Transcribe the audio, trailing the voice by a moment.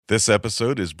This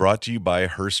episode is brought to you by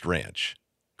Hearst Ranch,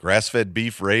 grass-fed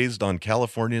beef raised on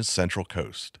California's Central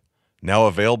Coast. Now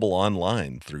available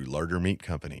online through Larder Meat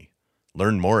Company.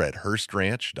 Learn more at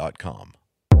HearstRanch.com.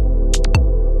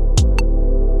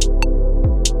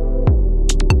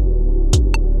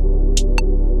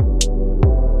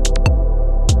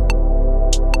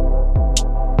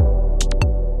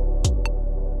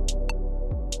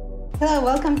 Hello,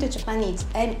 welcome to Japan Eats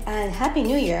and Happy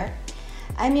New Year.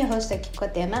 I'm your host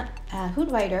Akiko Tema, a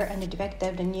food writer and the director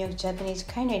of the New York Japanese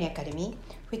Culinary Academy,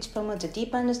 which promotes a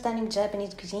deep understanding of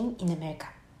Japanese cuisine in America.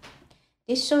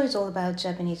 This show is all about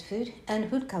Japanese food and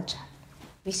food culture.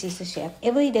 We see sushi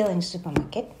every day in the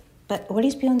supermarket, but what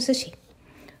is beyond sushi?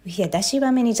 We hear dashi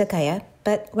ramen izakaya,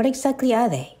 but what exactly are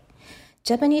they?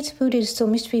 Japanese food is still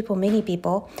mystery for many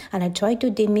people, and I try to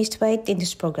demystify it in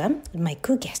this program with my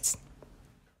cool guests.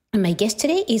 And my guest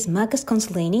today is Marcus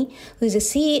Consolini, who is the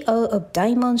CEO of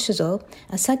Daimon Shuzo,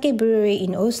 a sake brewery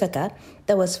in Osaka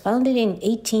that was founded in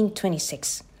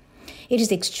 1826. It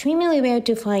is extremely rare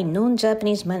to find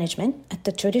non-Japanese management at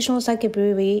the traditional sake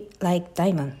brewery like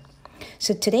Daimon.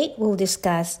 So today we'll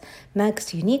discuss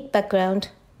Marcus' unique background,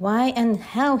 why and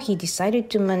how he decided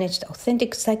to manage the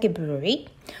authentic sake brewery,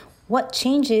 what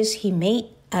changes he made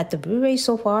at the brewery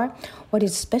so far, what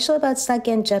is special about sake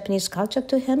and Japanese culture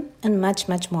to him, and much,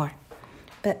 much more.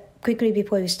 But quickly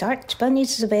before we start, Japan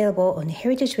Eats is available on the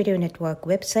Heritage Radio Network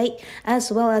website,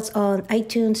 as well as on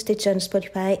iTunes, Stitcher, and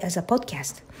Spotify as a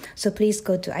podcast. So please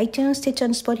go to iTunes, Stitcher,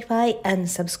 and Spotify and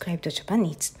subscribe to Japan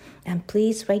Eats. And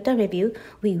please write a review.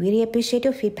 We really appreciate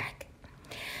your feedback.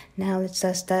 Now let's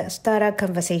start our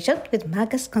conversation with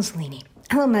Marcus Consolini.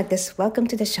 Hello, Marcus. Welcome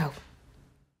to the show.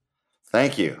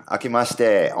 Thank you. 明けまし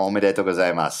ておめでとうござ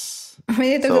います。お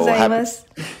めでとうございます。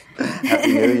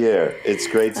Happy New Year. It's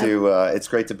great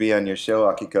to be on your show,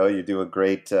 Akiko. You do a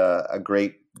great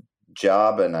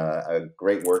job and a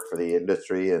great work for the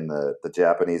industry and the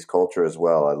Japanese culture as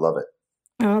well. I love it.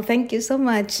 Oh, thank you so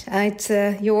much. It's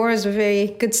yours a very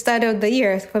good start of the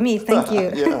year for me. Thank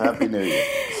you. Yeah, Happy New Year.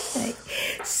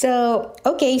 So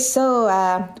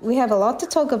we have a lot to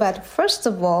talk about. First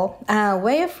of all,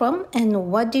 where you're from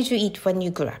and what did you eat when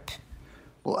you grew up?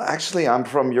 Well, actually, I'm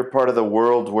from your part of the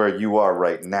world where you are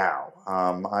right now.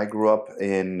 I grew up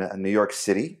in New York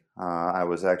City. I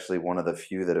was actually one of the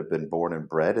few that have been born and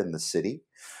bred in the city,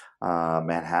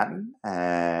 Manhattan,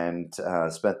 and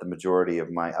spent the majority of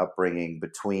my upbringing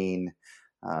between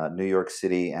New York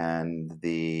City and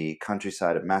the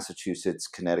countryside of Massachusetts,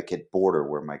 Connecticut border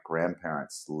where my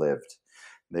grandparents lived.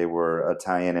 They were an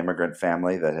Italian immigrant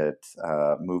family that had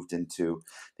moved into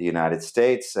the United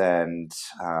States, and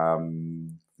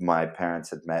my parents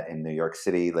had met in New York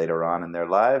City later on in their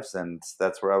lives, and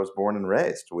that's where I was born and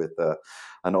raised with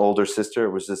an older sister.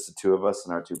 It was just the two of us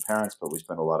and our two parents, but we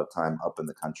spent a lot of time up in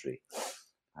the country.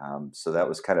 So that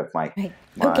was kind of my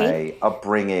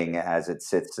upbringing as it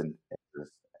sits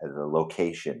as a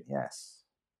location, yes.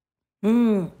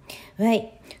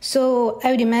 Right. So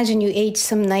I would imagine you ate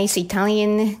some nice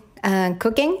Italian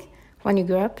cooking when you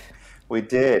grew up? We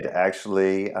did,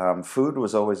 actually. Food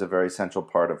was always a very central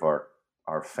part of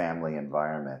our family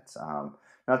environment.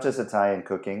 Not just Italian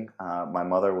cooking. My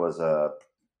mother was a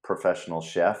professional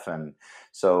chef, and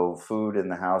so food in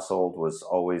the household was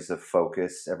always a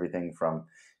focus. Everything from,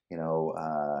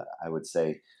 I would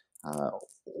say,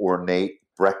 ornate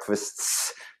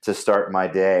breakfasts to start my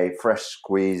day, fresh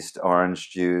squeezed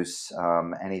orange juice,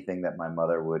 anything that my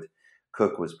mother would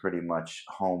cook was pretty much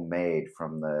homemade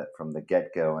from the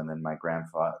get-go, and then my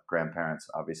grandparents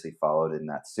obviously followed in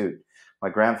that suit. My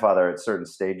grandfather at certain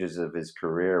stages of his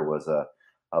career was a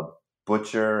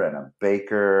butcher and a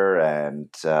baker,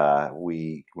 and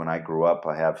when I grew up,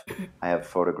 I have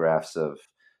photographs of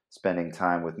spending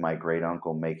time with my great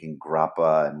uncle making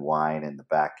grappa and wine in the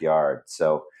backyard.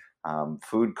 So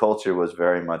food culture was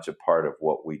very much a part of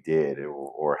what we did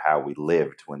or how we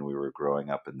lived when we were growing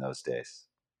up in those days.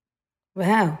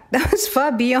 Wow, that was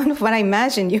far beyond what I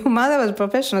imagined. Your mother was a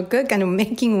professional cook and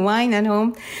making wine at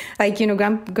home, like,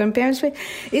 grandparents.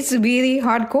 It's really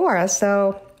hardcore.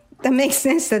 So that makes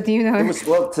sense that, It was,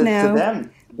 to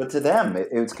them, but to them,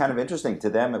 it was kind of interesting. To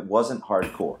them, it wasn't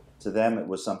hardcore. To them, it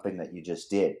was something that you just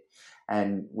did.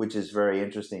 And which is very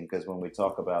interesting because when we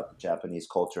talk about Japanese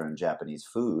culture and Japanese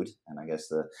food, and I guess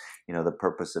the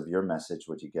purpose of your message,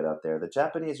 what you get out there, the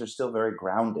Japanese are still very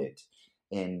grounded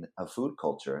in a food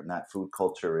culture, and that food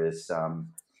culture is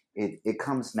it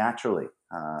comes naturally.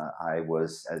 I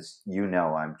was, as you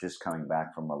know, I'm just coming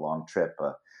back from a long trip,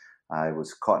 I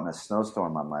was caught in a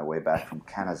snowstorm on my way back from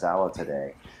Kanazawa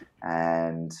today.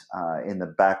 And in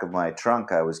the back of my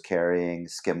trunk, I was carrying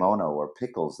skimono or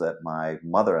pickles that my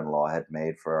mother-in-law had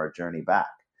made for our journey back.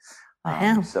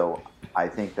 Wow. So I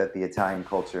think that the Italian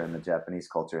culture and the Japanese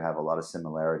culture have a lot of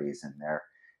similarities in their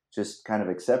just kind of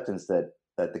acceptance that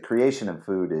the creation of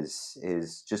food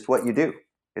is just what you do.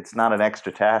 It's not an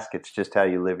extra task. It's just how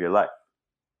you live your life.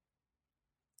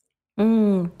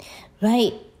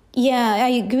 Right. Yeah, I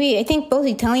agree. I think both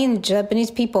Italian and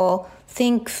Japanese people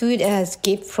think food as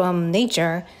gift from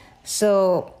nature.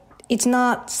 So it's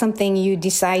not something you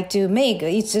decide to make.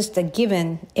 It's just a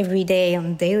given every day on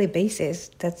a daily basis.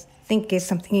 That's I think is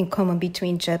something in common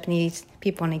between Japanese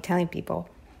people and Italian people.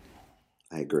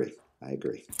 I agree.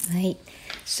 Right.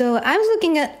 So I was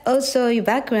looking at also your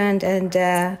background, and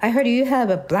I heard you have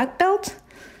a black belt.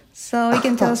 So you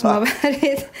can tell us more about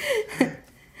it.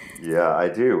 Yeah, I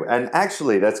do. And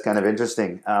actually, that's kind of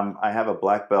interesting. I have a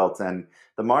black belt, and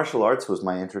the martial arts was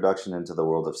my introduction into the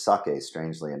world of sake,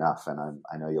 strangely enough. And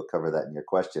I know you'll cover that in your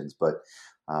questions, but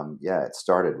yeah, it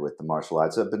started with the martial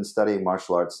arts. I've been studying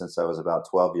martial arts since I was about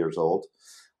 12 years old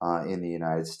in the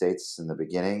United States in the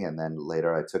beginning, and then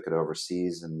later I took it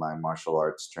overseas, and my martial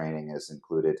arts training has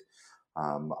included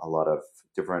a lot of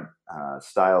different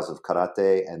styles of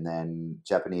karate, and then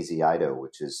Japanese iaido,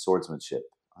 which is swordsmanship.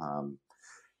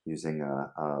 Using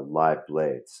a live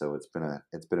blade. So it's been a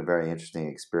very interesting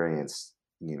experience,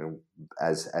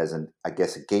 as I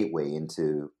guess a gateway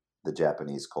into the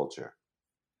Japanese culture.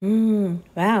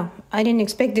 Wow, I didn't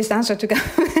expect this answer to come.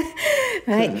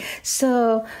 Right.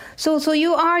 So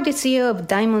you are the CEO of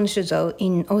Daimon Shuzo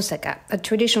in Osaka, a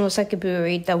traditional sake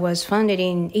brewery that was founded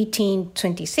in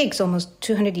 1826, almost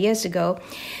 200 years ago.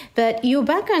 But your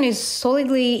background is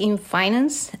solidly in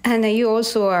finance, and you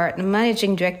also are the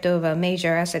managing director of a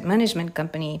major asset management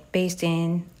company based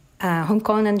in Hong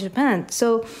Kong and Japan.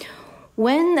 So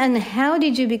when and how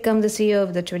did you become the CEO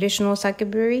of the traditional sake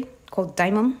brewery called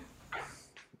Daimon?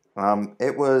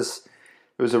 It was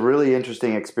a really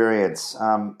interesting experience,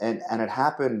 and it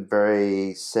happened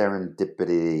very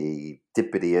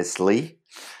serendipitously.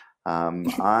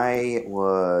 I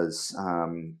was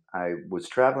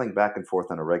traveling back and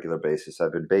forth on a regular basis.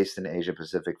 I've been based in Asia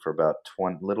Pacific for about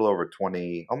little over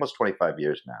 20, almost 25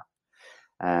 years now,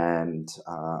 and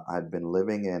I've been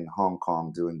living in Hong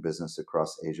Kong, doing business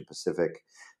across Asia Pacific,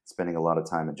 spending a lot of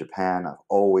time in Japan. I've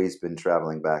always been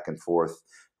traveling back and forth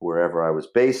wherever I was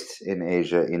based in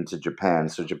Asia into Japan.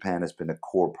 So Japan has been a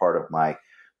core part of my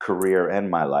career and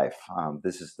my life.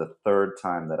 This is the third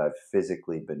time that I've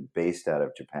physically been based out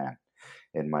of Japan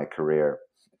in my career.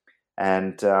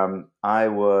 And I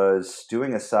was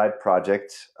doing a side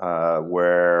project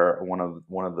where one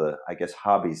of the, I guess,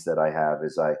 hobbies that I have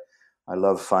is I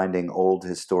love finding old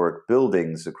historic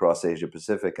buildings across Asia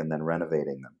Pacific and then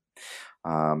renovating them.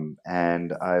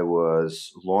 And I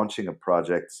was launching a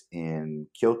project in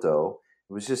Kyoto.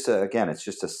 It was just it's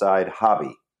just a side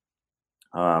hobby.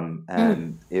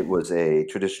 And it was a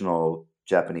traditional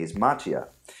Japanese machiya,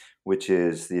 which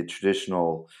is the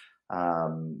traditional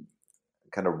kind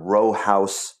of row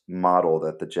house model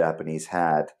that the Japanese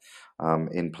had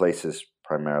in places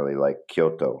primarily like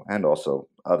Kyoto and also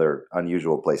other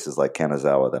unusual places like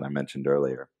Kanazawa that I mentioned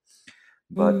earlier.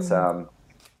 But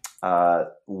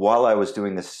while I was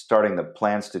starting the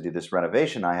plans to do this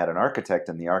renovation, I had an architect,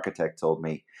 and the architect told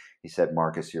me, he said,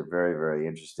 "Marcus, you're very, very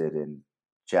interested in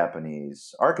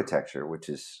Japanese architecture, which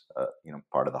is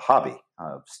part of the hobby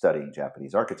of studying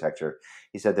Japanese architecture."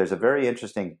 He said, "There's a very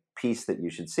interesting piece that you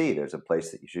should see. There's a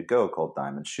place that you should go called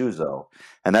Daimon Shuzo,"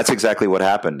 and that's exactly what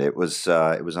happened. It was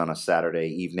on a Saturday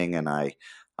evening, and I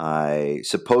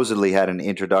supposedly had an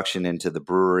introduction into the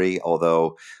brewery,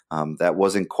 although that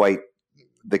wasn't quite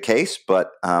the case.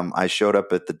 But I showed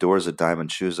up at the doors of Daimon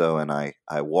Shuzo, and I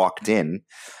walked in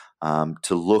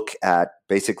to look at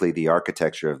basically the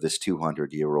architecture of this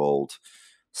 200-year-old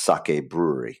sake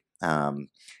brewery.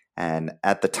 And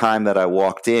at the time that I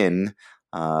walked in,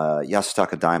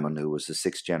 Yasutaka Daimon, who was the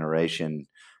sixth generation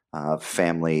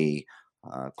family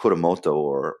Kuramoto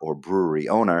or brewery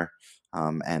owner,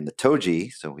 and the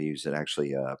Toji, so he was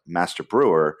actually a master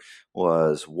brewer,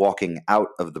 was walking out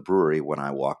of the brewery when I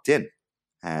walked in.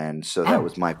 And so that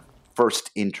was my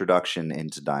first introduction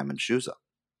into Daimon Shuzo.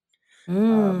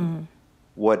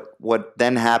 What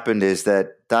then happened is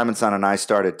that Daimon-san and I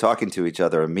started talking to each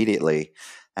other immediately,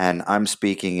 and I'm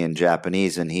speaking in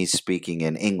Japanese and he's speaking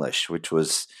in English, which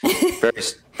was very,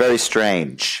 very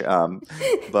strange.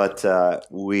 But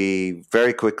we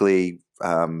very quickly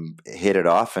hit it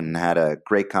off and had a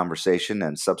great conversation,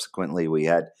 and subsequently we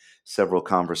had several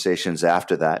conversations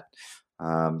after that.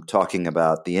 talking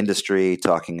about the industry,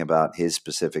 talking about his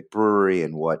specific brewery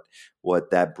and what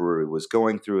that brewery was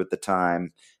going through at the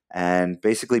time, and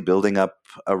basically building up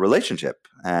a relationship.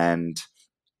 And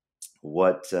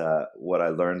what I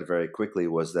learned very quickly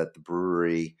was that the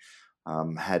brewery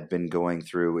had been going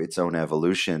through its own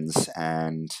evolutions,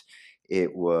 and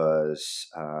it was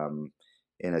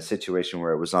in a situation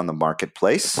where it was on the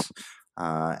marketplace.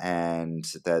 And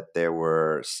that there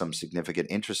were some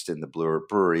significant interest in the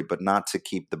brewery, but not to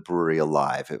keep the brewery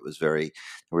alive. There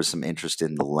was some interest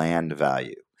in the land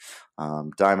value.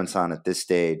 Diamond-san at this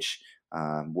stage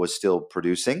was still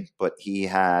producing, but he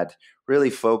had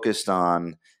really focused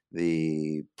on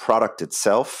the product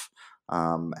itself,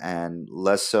 and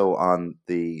less so on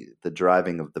the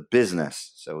driving of the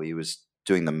business. So he was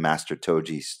doing the Master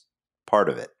Toji's part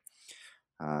of it.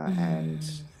 And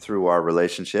through our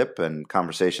relationship and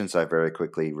conversations, I very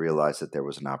quickly realized that there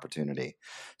was an opportunity.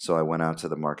 So I went out to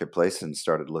the marketplace and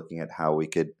started looking at how we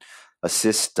could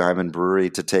assist Diamond Brewery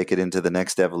to take it into the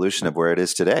next evolution of where it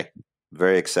is today.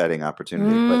 Very exciting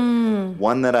opportunity, but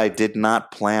one that I did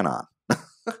not plan on.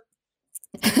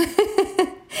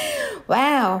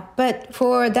 Wow. But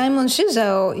for Diamond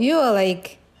Shizo, you are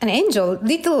like an angel,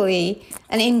 literally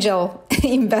an angel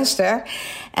investor.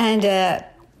 And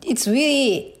it's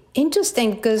really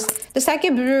interesting because the sake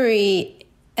brewery,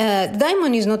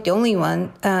 Diamond is not the only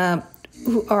one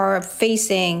who are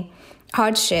facing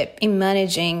hardship in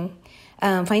managing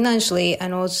financially,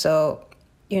 and also,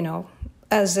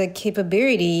 as a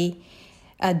capability,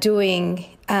 doing,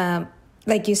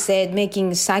 like you said,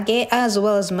 making sake as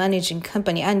well as managing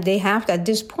company. And they have, at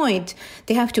this point,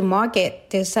 they have to market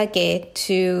their sake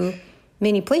to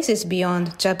many places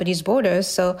beyond Japanese borders.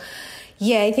 So,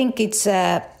 yeah, I think this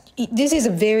is a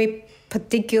very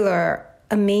particular,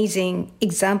 amazing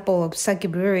example of sake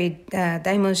brewery.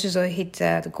 Diamond Shizo hit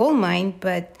the gold mine,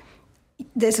 but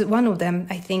this is one of them.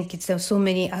 I think it's so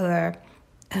many other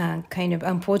kind of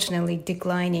unfortunately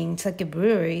declining sake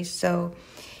breweries. So,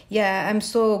 yeah, I'm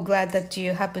so glad that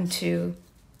you happened to,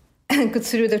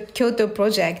 through the Kyoto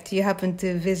project, you happened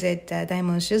to visit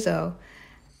Diamond Shizo.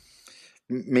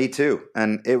 Me too,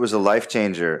 and it was a life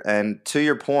changer. And to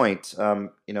your point,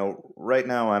 right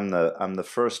now I'm the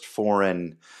first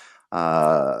foreign,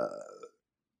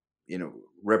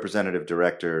 representative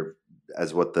director,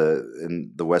 as what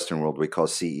in the Western world we call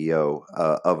CEO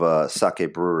of a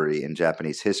sake brewery in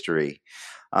Japanese history.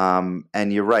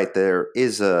 And you're right, there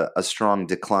is a strong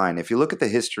decline. If you look at the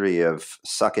history of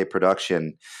sake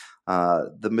production,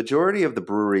 the majority of the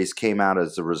breweries came out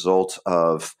as a result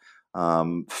of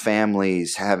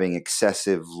families having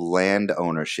excessive land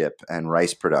ownership and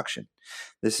rice production.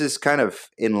 This is kind of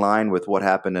in line with what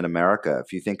happened in America.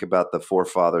 If you think about the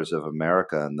forefathers of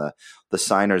America and the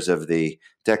signers of the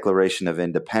Declaration of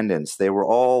Independence, they were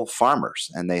all farmers,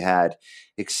 and they had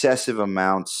excessive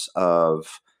amounts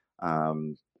of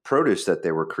produce that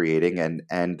they were creating,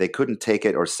 and they couldn't take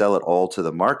it or sell it all to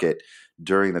the market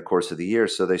during the course of the year.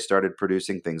 So they started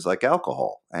producing things like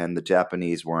alcohol, and the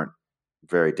Japanese weren't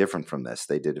very different from this.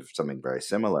 They did something very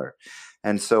similar.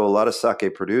 And so a lot of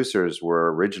sake producers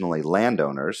were originally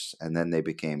landowners, and then they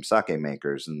became sake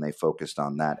makers, and they focused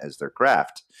on that as their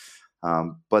craft.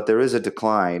 But there is a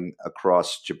decline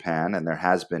across Japan, and there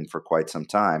has been for quite some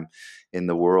time, in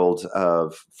the world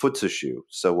of futsushu.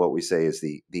 So what we say is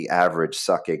the average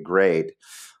sake grade.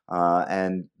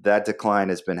 And that decline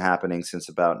has been happening since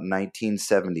about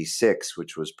 1976,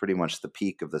 which was pretty much the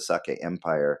peak of the sake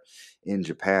empire in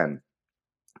Japan.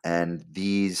 And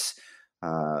these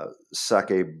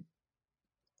sake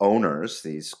owners,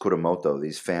 these kuromoto,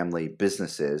 these family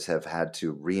businesses, have had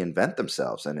to reinvent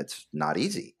themselves, and it's not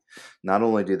easy. Not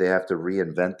only do they have to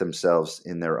reinvent themselves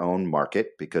in their own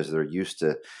market because they're used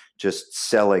to just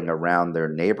selling around their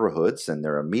neighborhoods and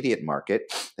their immediate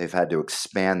market, they've had to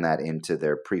expand that into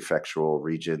their prefectural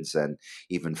regions and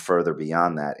even further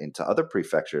beyond that into other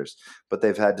prefectures. But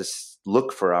they've had to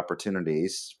look for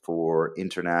opportunities for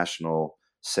international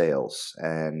sales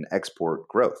and export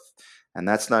growth. And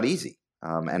that's not easy.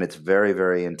 And it's very,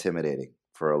 very intimidating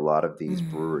for a lot of these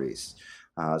breweries.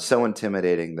 So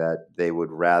intimidating that they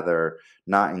would rather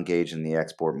not engage in the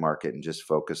export market and just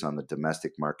focus on the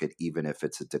domestic market, even if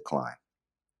it's a decline.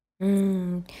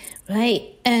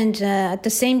 Right. And at the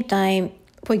same time,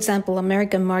 for example,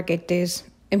 American market is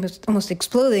almost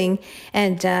exploding,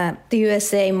 and the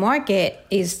USA market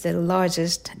is the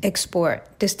largest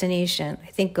export destination. I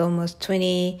think almost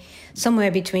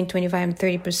somewhere between 25 and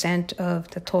 30% of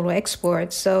the total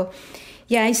exports. So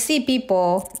yeah, I see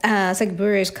people, sake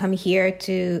brewers come here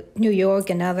to New York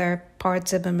and other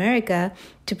parts of America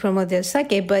to promote their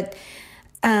sake, but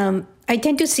I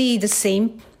tend to see the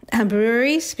same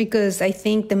breweries, because I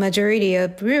think the majority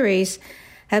of breweries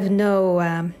have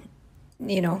no,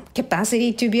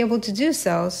 capacity to be able to do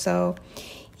so. So,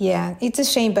 yeah, it's a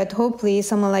shame, but hopefully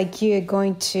someone like you are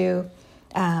going to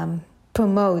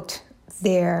promote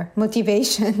their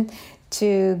motivation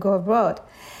to go abroad.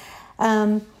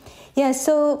 We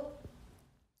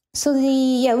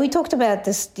talked about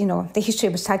this, the history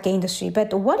of the sake industry,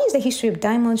 but what is the history of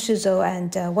Daimon Shuzo,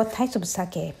 and what types of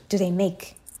sake do they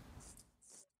make?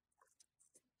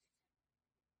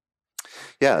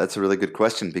 Yeah, that's a really good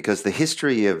question, because the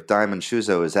history of Daimon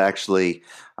Shuzo is actually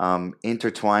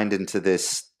intertwined into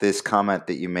this comment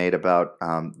that you made about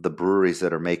the breweries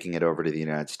that are making it over to the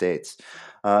United States.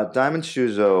 Daimon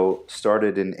Shuzo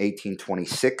started in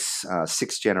 1826,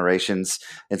 6 generations.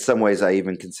 In some ways, I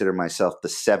even consider myself the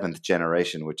 7th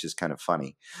generation, which is kind of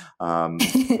funny.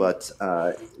 But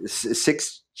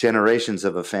 6 generations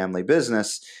of a family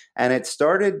business, and it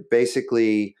started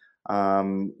basically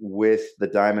with the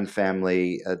Diamond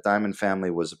family. Diamond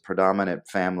family was a predominant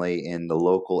family in the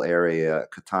local area,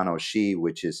 Katanoshi,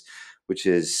 which is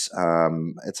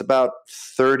it's about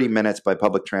 30 minutes by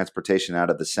public transportation out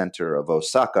of the center of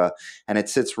Osaka, and it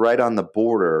sits right on the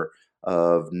border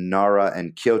of Nara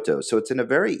and Kyoto. So it's in a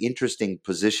very interesting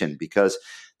position, because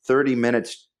 30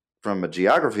 minutes from a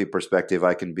geography perspective,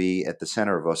 I can be at the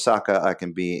center of Osaka, I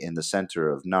can be in the center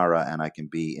of Nara, and I can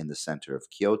be in the center of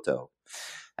Kyoto.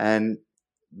 And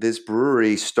this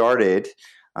brewery started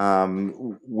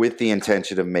with the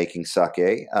intention of making sake.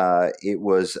 It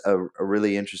was a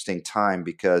really interesting time,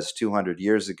 because 200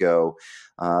 years ago,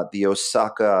 the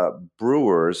Osaka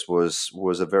brewers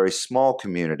was a very small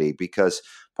community,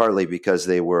 partly because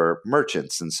they were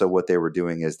merchants. And so what they were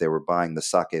doing is they were buying the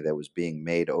sake that was being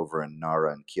made over in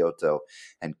Nara and Kyoto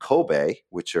and Kobe,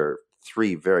 which are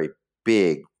 3 very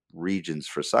big regions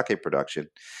for sake production,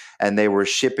 and they were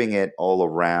shipping it all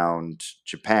around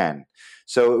Japan.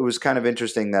 So it was kind of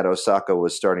interesting that Osaka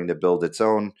was starting to build its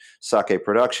own sake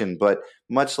production, but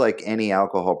much like any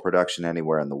alcohol production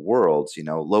anywhere in the world,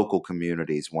 local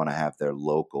communities want to have their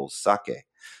local sake.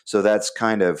 So that's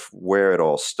kind of where it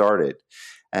all started.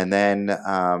 And then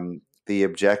the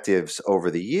objectives over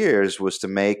the years was to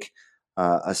make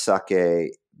a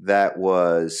sake that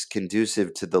was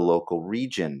conducive to the local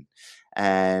region.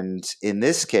 And in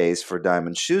this case, for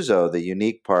Daimon Shuzo, the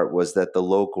unique part was that the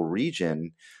local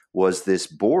region was this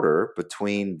border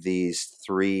between these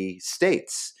 3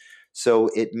 states. So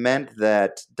it meant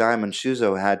that Daimon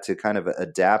Shuzo had to kind of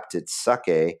adapt its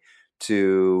sake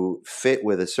to fit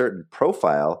with a certain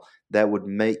profile that would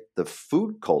make the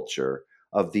food culture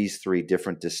of these 3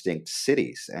 different distinct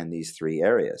cities and these 3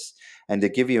 areas. And to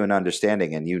give you an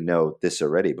understanding, and you know this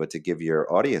already, but to give your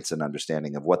audience an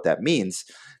understanding of what that means,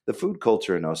 the food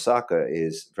culture in Osaka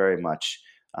is very much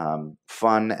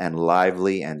fun and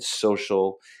lively and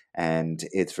social, and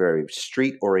it's very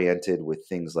street-oriented with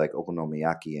things like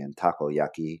okonomiyaki and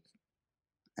takoyaki.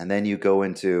 And then you go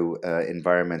into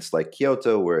environments like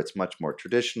Kyoto, where it's much more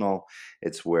traditional.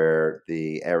 It's where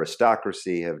the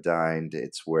aristocracy have dined.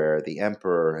 It's where the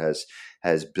emperor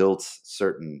has built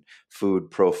certain food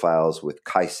profiles with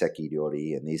kaiseki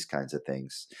ryori and these kinds of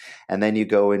things. And then you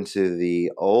go into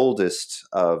the oldest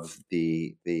of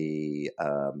the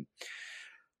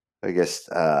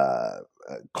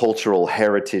cultural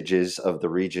heritages of the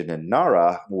region in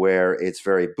Nara, where it's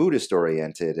very Buddhist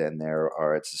oriented, and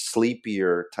it's a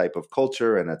sleepier type of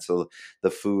culture, and the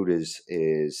food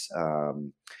is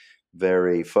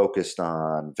very focused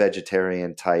on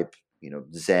vegetarian type,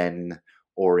 Zen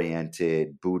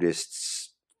oriented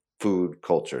Buddhist food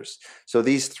cultures. So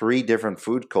these 3 different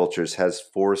food cultures has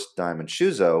forced Daimon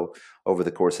Shuzo over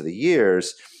the course of the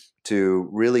years to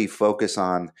really focus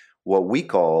on what we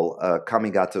call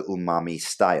Kamigata umami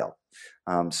style.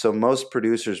 So most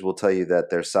producers will tell you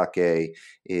that their sake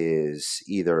is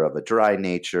either of a dry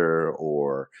nature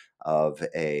or of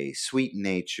a sweet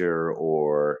nature,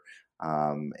 or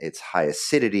it's high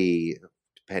acidity,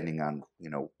 depending on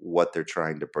what they're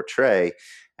trying to portray.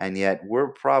 And yet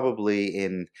we're probably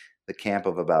in the camp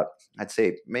of about, I'd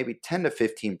say, maybe 10 to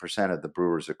 15% of the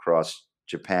brewers across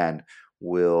Japan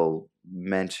will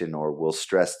mention or will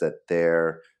stress that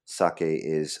their sake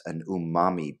is an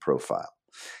umami profile.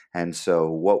 And so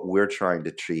what we're trying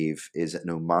to achieve is an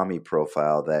umami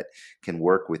profile that can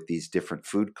work with these different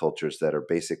food cultures that are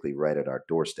basically right at our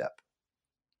doorstep.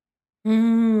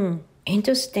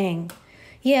 Interesting.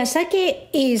 Yeah, sake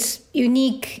is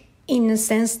unique in the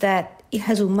sense that it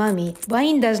has umami.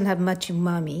 Wine doesn't have much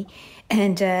umami.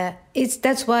 And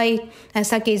that's why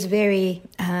sake is very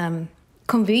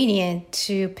convenient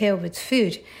to pair with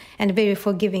food. and very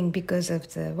forgiving because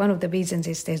of one of the reasons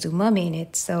is there's umami in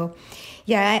it. So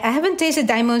yeah, I haven't tasted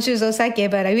Daimon Shuzo sake,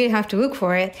 but I really have to look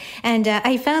for it. And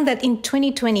I found that in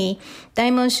 2020,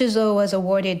 Daimon Shuzo was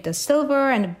awarded the silver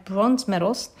and bronze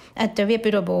medals at the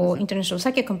reputable international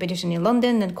sake competition in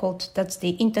London, and that's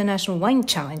the International Wine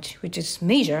Challenge, which is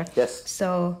major. Yes.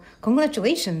 So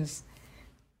congratulations.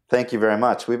 Thank you very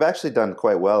much. We've actually done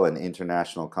quite well in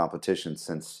international competitions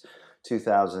since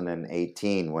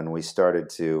 2018 when we started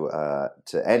to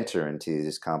enter into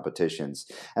these competitions.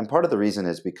 And part of the reason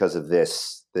is because of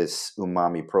this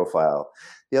umami profile.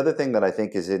 The other thing that I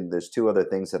think there's two other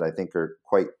things that I think are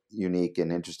quite unique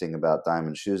and interesting about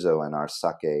Daimon Shuzo and our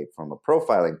sake from a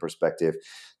profiling perspective.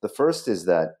 The first is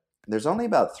that there's only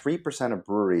about 3% of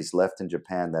breweries left in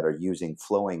Japan that are using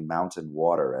flowing mountain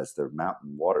water as their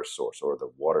mountain water source or the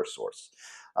water source.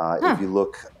 If you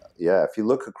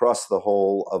look across the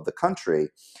whole of the country,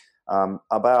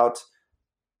 about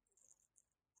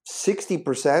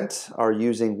 60% are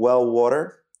using well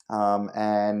water,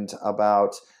 and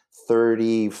about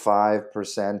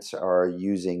 35% are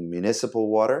using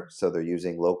municipal water. So they're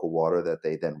using local water that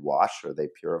they then wash or they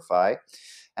purify.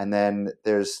 And then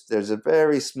there's a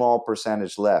very small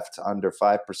percentage left, under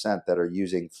 5%, that are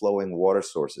using flowing water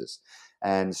sources.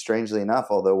 And strangely enough,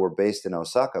 although we're based in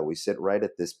Osaka, we sit right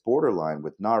at this borderline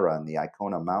with Nara and the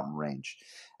Icona mountain range.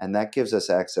 And that gives us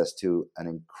access to an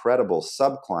incredible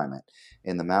subclimate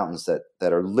in the mountains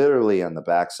that are literally on the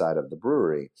backside of the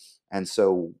brewery. And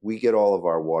so we get all of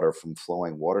our water from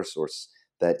flowing water source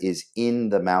that is in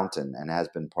the mountain and has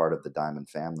been part of the Daimon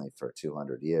family for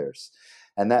 200 years.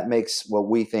 And that makes what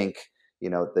we think,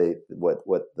 what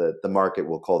the market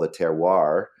will call the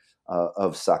terroir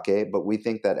of sake, but we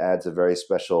think that adds a very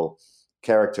special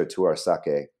character to our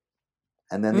sake.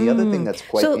 And then the other thing that's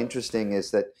quite interesting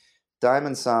is that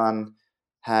Daimon-san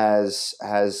has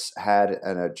had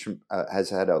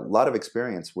a lot of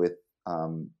experience with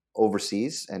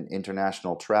overseas and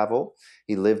international travel.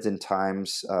 He lived in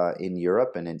times in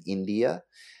Europe and in India,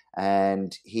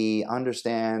 and he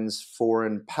understands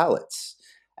foreign palates.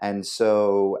 And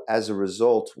so as a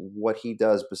result, what he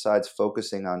does besides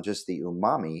focusing on just the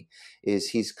umami is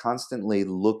he's constantly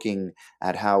looking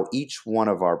at how each one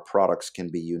of our products can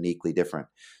be uniquely different.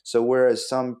 So whereas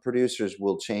some producers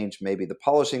will change maybe the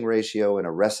polishing ratio in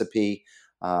a recipe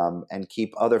and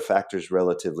keep other factors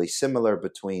relatively similar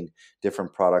between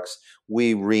different products,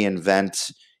 we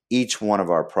reinvent each one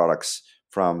of our products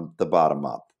from the bottom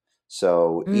up.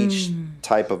 So each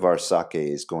type of our sake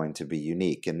is going to be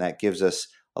unique, and that gives us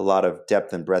a lot of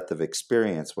depth and breadth of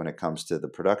experience when it comes to the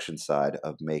production side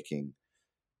of making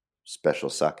special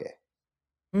sake.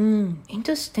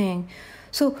 Interesting.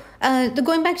 So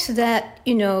going back to that,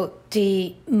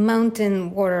 the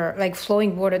mountain water, like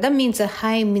flowing water, that means a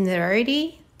high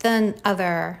minerality than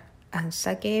other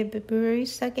sake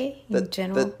breweries, sake in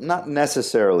general? Not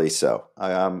necessarily so.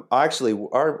 Actually,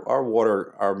 our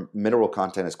water, our mineral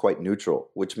content is quite neutral,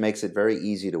 which makes it very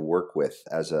easy to work with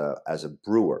as a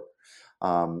brewer.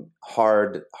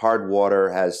 Hard water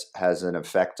has an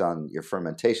effect on your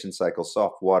fermentation cycle.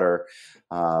 Soft water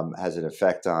has an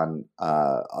effect on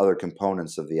other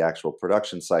components of the actual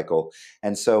production cycle,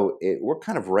 and so we're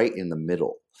kind of right in the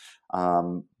middle.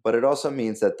 But it also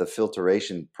means that the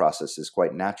filtration process is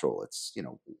quite natural. It's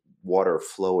water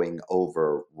flowing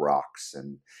over rocks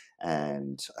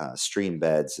and stream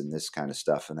beds and this kind of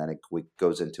stuff, and then it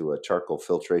goes into a charcoal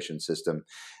filtration system.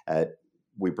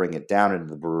 We bring it down into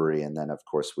the brewery, and then of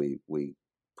course we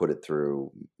put it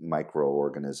through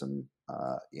microorganism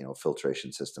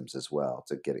filtration systems as well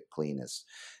to get it clean as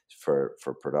for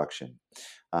production.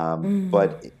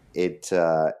 But it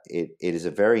is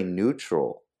a very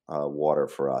neutral water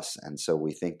for us, and so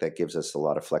we think that gives us a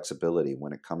lot of flexibility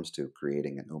when it comes to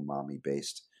creating an umami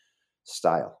based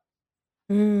style.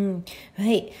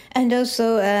 Right. And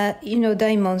also,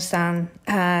 Daimon-san,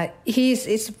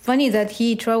 it's funny that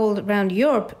he traveled around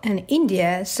Europe and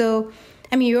India. So,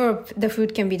 Europe, the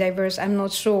food can be diverse. I'm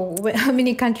not sure how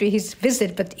many countries he's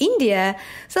visited, but India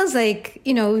sounds like,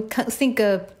 think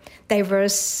of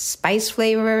diverse spice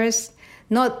flavors.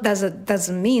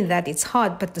 Doesn't mean that it's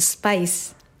hot, but the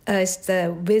spice is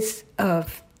the width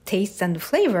of taste and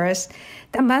flavors.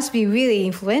 That must be really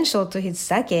influential to his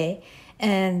sake.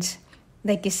 And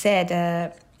like you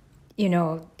said,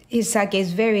 his sake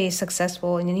is very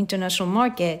successful in an international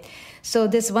market. So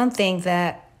there's one thing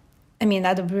that,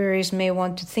 other breweries may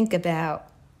want to think about.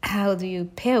 How do you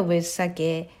pair with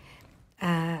sake,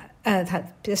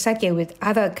 sake with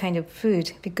other kind of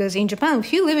food? Because in Japan,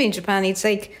 if you live in Japan, it's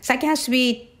like sake has to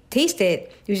be tasted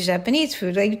with Japanese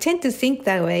food. Like you tend to think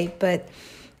that way, but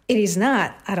it is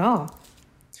not at all.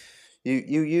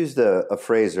 You used a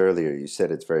phrase earlier. You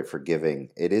said it's very forgiving.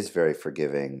 It is very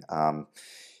forgiving.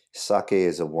 Sake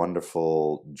is a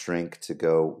wonderful drink to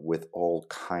go with all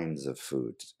kinds of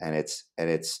food, and it's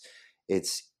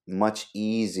much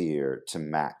easier to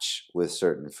match with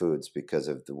certain foods because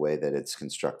of the way that it's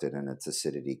constructed and its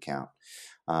acidity count.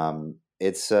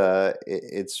 It's a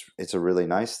really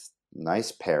nice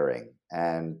pairing.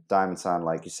 And Diamond-san,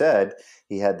 like you said,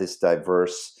 he had this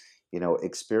diverse,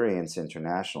 experience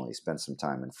internationally. He spent some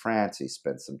time in France. He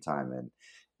spent some time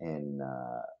in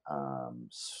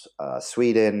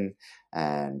Sweden,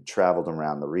 and traveled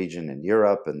around the region in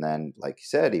Europe. And then, like you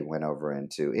said, he went over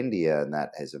into India, and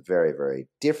that has a very, very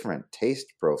different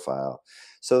taste profile.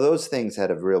 So those things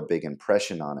had a real big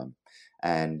impression on him,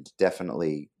 and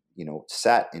definitely,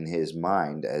 sat in his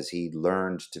mind as he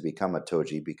learned to become a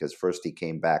Toji, because first he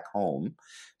came back home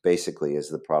basically as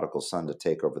the prodigal son to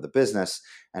take over the business,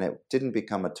 and it didn't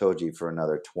become a Toji for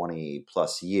another 20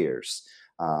 plus years.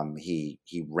 He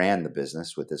ran the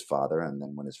business with his father, and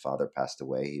then when his father passed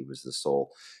away, he was the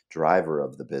sole driver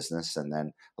of the business. And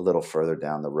then a little further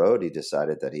down the road, he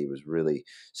decided that he was really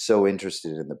so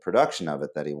interested in the production of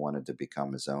it that he wanted to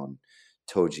become his own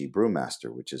Toji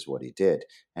brewmaster, which is what he did.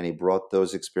 And he brought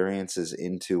those experiences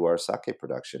into our sake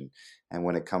production. And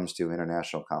when it comes to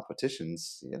international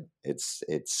competitions, it's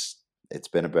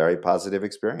been a very positive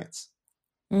experience.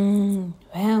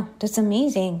 Wow, that's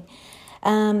amazing.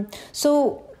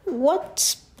 So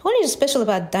what is special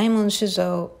about Diamond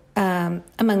Shuzo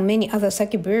among many other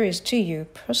sake breweries to you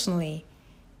personally?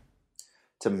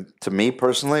 To me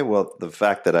personally, well, the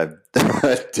fact that I've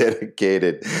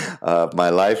dedicated my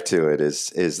life to it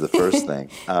is the first thing.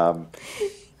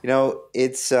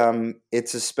 It's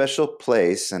a special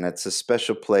place, and it's a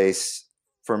special place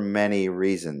for many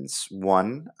reasons.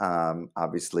 One,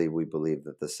 obviously, we believe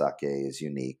that the sake is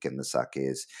unique and the sake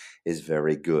is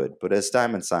very good. But as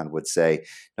Diamond-san would say,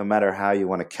 no matter how you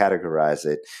want to categorize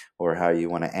it or how you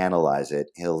want to analyze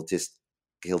it, he'll just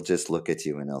look at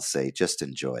you and he'll say, just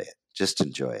enjoy it. Just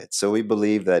enjoy it. So we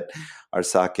believe that our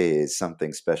sake is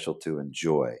something special to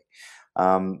enjoy.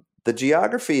 The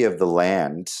geography of the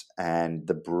land and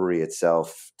the brewery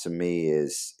itself, to me,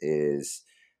 is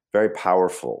very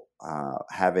powerful.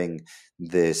 Having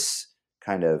this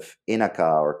kind of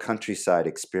inaka or countryside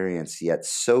experience, yet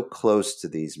so close to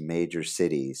these major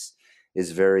cities,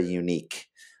 is very unique.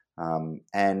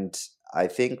 And I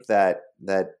think that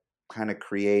kind of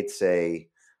creates a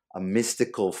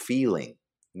mystical feeling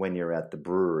when you're at the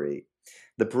brewery.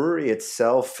 The brewery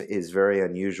itself is very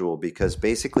unusual because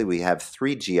basically we have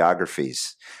three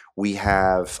geographies. We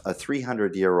have a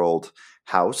 300-year-old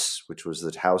house, which was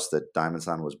the house that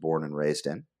Diamond-san was born and raised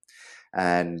in,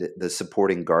 and the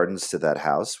supporting gardens to that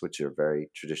house, which are very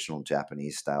traditional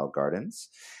Japanese-style gardens.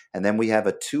 And then we have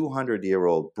a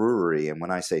 200-year-old brewery, and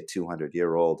when I say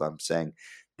 200-year-old, I'm saying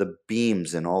the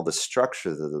beams and all the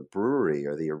structures of the brewery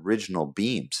are the original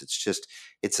beams.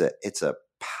 It's a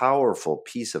powerful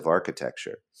piece of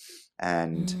architecture.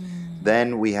 And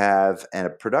then we have a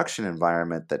production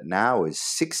environment that now is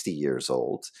 60 years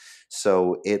old.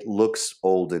 So it looks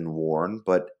old and worn,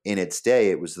 but in its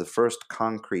day, it was the first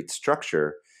concrete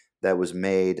structure that was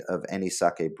made of any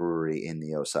sake brewery in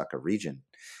the Osaka region.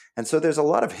 And so there's a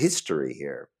lot of history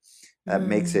here that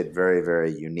makes it very,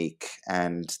 very unique.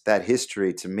 And that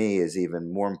history to me is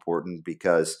even more important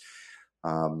because,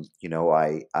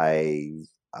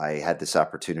 I had this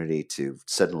opportunity to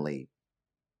suddenly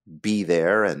be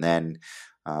there, and then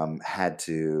had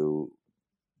to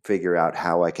figure out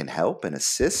how I can help and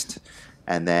assist.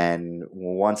 And then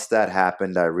once that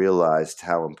happened, I realized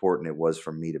how important it was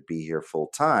for me to be here full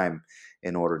time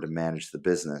in order to manage the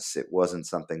business. It wasn't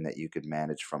something that you could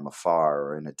manage from afar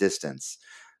or in a distance.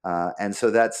 And so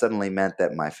that suddenly meant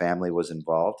that my family was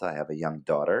involved. I have a young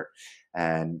daughter,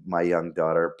 and my young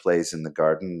daughter plays in the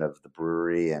garden of the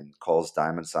brewery and calls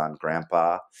Diamond-san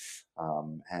grandpa.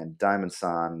 And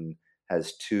Diamond-san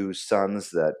has two sons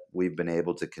that we've been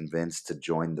able to convince to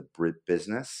join the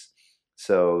business.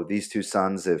 So these two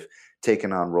sons have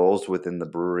taken on roles within the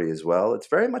brewery as well. It's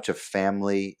very much a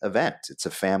family event. It's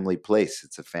a family place.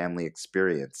 It's a family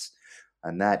experience.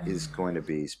 And that is going to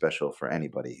be special for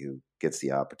anybody who gets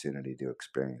the opportunity to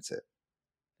experience it.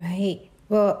 Right.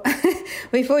 Well,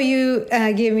 before you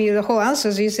gave me the whole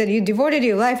answers, you said you devoted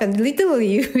your life, and literally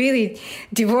you really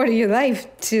devoted your life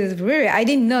to the brewery. I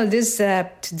didn't know this to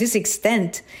this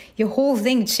extent. Your whole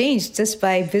thing changed just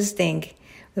by visiting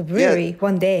the brewery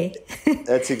one day.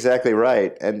 That's exactly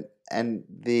right. And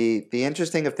the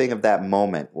interesting thing of that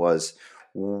moment was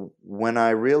when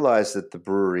I realized that the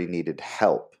brewery needed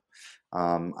help.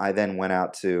 I then went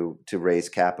out to raise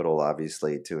capital,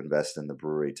 obviously, to invest in the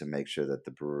brewery to make sure that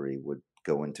the brewery would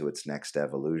go into its next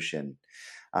evolution.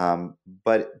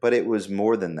 But it was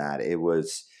more than that. It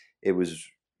was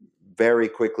very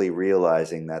quickly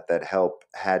realizing that help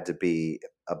had to be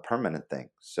a permanent thing.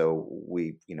 So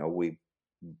we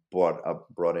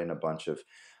brought in a bunch of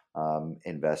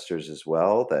investors as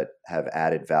well that have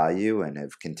added value and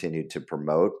have continued to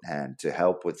promote and to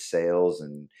help with sales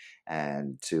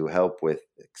and to help with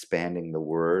expanding the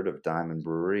word of Diamond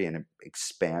Brewery, and it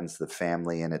expands the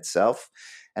family in itself,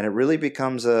 and it really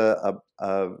becomes a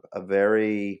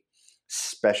very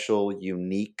special,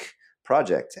 unique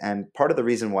project. And part of the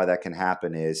reason why that can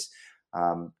happen is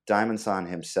Diamond-san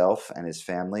himself and his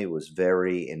family was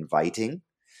very inviting.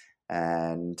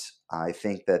 And I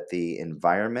think that the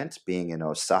environment, being in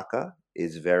Osaka,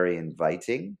 is very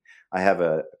inviting. I have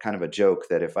a kind of a joke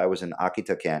that if I was in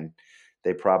Akita-ken,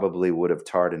 they probably would have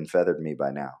tarred and feathered me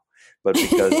by now. But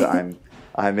because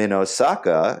I'm in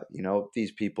Osaka,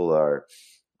 these people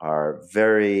are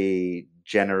very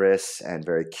generous and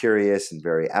very curious and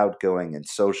very outgoing and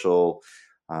social.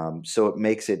 So it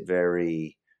makes it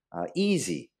very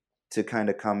easy to kind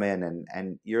of come in,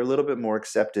 and you're a little bit more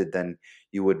accepted than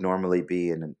you would normally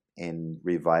be in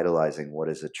revitalizing what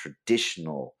is a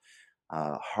traditional,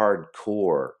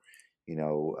 hardcore,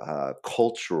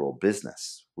 cultural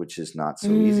business, which is not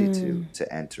so easy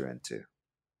to enter into.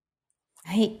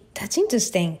 Hey, that's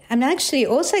interesting. I'm actually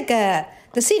Osaka,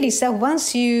 the city itself,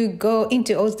 once you go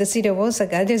into the city of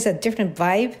Osaka, there's a different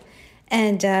vibe,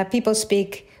 and people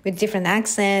speak with different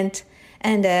accent.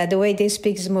 And the way they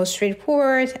speak is more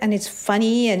straightforward, and it's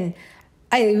funny. And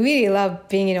I really love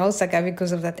being in Osaka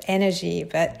because of that energy.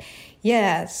 But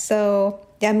yeah, so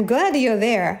I'm glad you're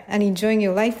there and enjoying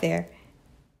your life there.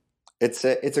 It's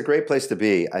a great place to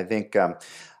be. I think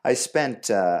I spent,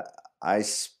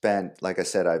 like I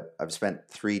said, I've spent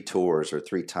 3 tours or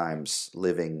 3 times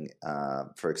living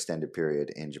for extended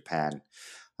period in Japan.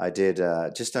 I did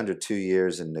just under 2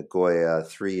 years in Nagoya,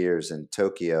 3 years in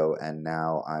Tokyo, and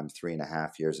now I'm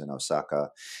 3.5 years in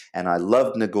Osaka. And I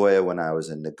loved Nagoya when I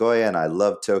was in Nagoya, and I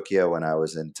loved Tokyo when I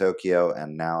was in Tokyo.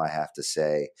 And now I have to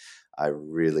say, I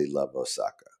really love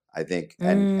Osaka. I think,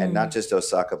 and not just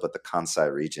Osaka, but the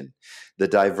Kansai region, the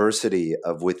diversity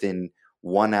of within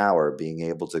 1 hour being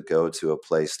able to go to a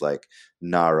place like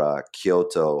Nara,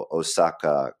 Kyoto,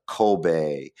 Osaka,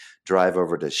 Kobe, drive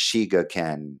over to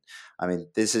Shiga-ken. I mean,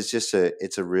 this is just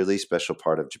it's a really special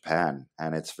part of Japan,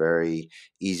 and it's very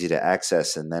easy to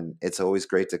access. And then it's always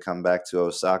great to come back to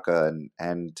Osaka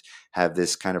and have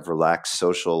this kind of relaxed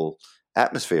social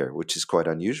atmosphere, which is quite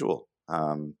unusual.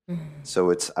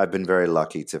 So I've been very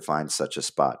lucky to find such a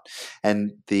spot.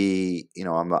 And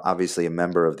I'm obviously a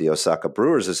member of the Osaka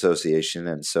Brewers Association,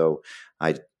 and so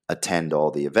I attend all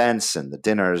the events and the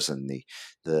dinners and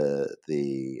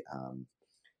the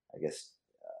I guess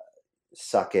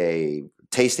sake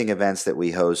tasting events that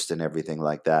we host and everything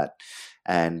like that.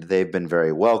 And they've been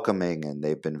very welcoming, and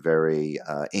they've been very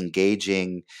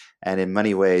engaging, and in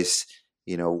many ways,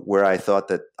 where I thought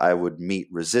that I would meet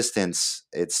resistance,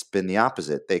 it's been the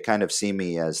opposite. They kind of see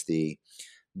me as the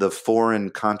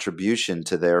foreign contribution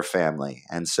to their family.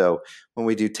 And so when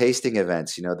we do tasting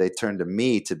events, they turn to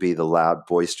me to be the loud,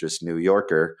 boisterous New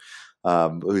Yorker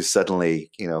who's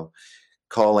suddenly,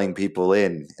 calling people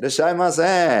in,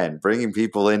 "Irashaimase," bringing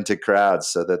people into crowds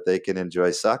so that they can enjoy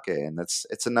sake. And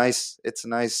it's a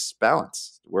nice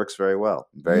balance. It works very well.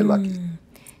 I'm very lucky.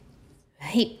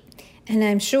 Right. And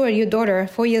I'm sure your daughter,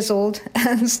 4 years old,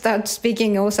 starts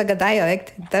speaking Osaka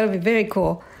dialect. That would be very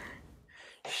cool.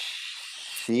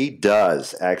 She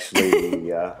does.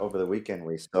 Actually, over the weekend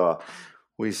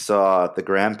we saw the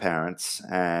grandparents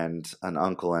and an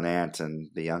uncle and aunt, and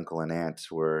the uncle and aunt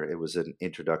it was an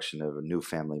introduction of a new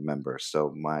family member.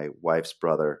 So my wife's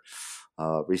brother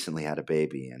recently had a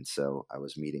baby, and so I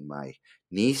was meeting my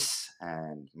niece,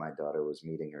 and my daughter was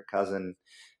meeting her cousin.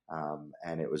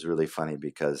 And it was really funny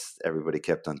because everybody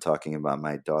kept on talking about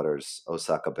my daughter's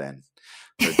Osaka Ben,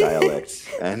 her dialect,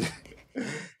 and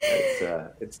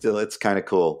it's kind of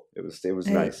cool. It was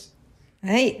nice.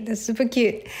 Right, that's super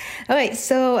cute. All right,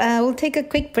 so we'll take a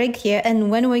quick break here, and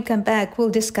when we come back,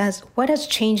 we'll discuss what has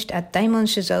changed at Daimon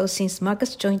Shuzo since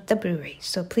Marcus joined the brewery.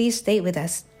 So please stay with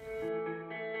us.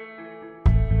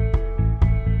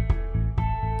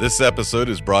 This episode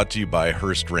is brought to you by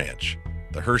Hearst Ranch.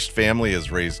 The Hearst family has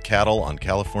raised cattle on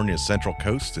California's Central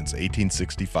Coast since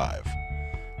 1865.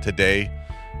 Today,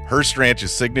 Hearst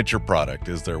Ranch's signature product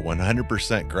is their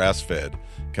 100% grass-fed,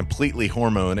 completely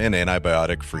hormone and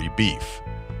antibiotic-free beef.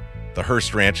 The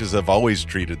Hearst Ranches have always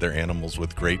treated their animals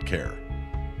with great care.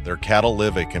 Their cattle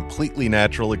live a completely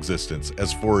natural existence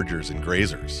as foragers and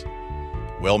grazers.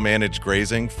 Well-managed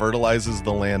grazing fertilizes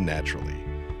the land naturally,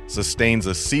 sustains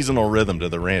a seasonal rhythm to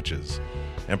the ranches,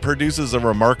 and produces a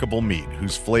remarkable meat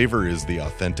whose flavor is the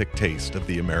authentic taste of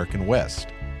the American West.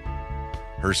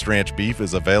 Hearst Ranch beef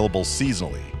is available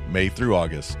seasonally, May through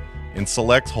August, in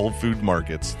select Whole Food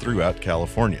markets throughout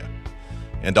California,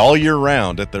 and all year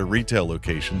round at their retail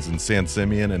locations in San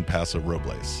Simeon and Paso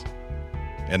Robles.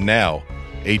 And now,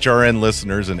 HRN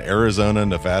listeners in Arizona,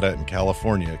 Nevada, and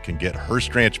California can get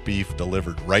Hearst Ranch beef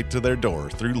delivered right to their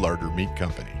door through Larder Meat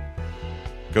Company.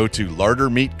 Go to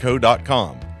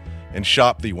lardermeatco.com and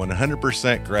shop the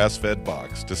 100% grass-fed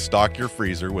box to stock your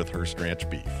freezer with Hearst Ranch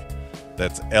beef.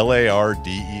 That's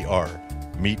LARDER,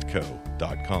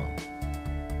 meatco.com.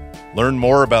 Learn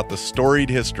more about the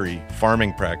storied history,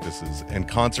 farming practices, and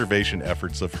conservation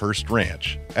efforts of Hearst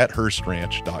Ranch at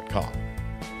HearstRanch.com.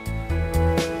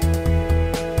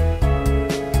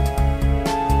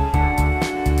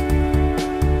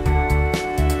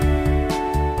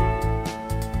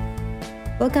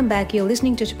 Welcome back. You're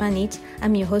listening to Japan Eats.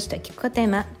 I'm your host, Akiko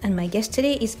Katayama, and my guest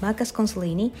today is Marcus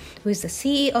Consolini, who is the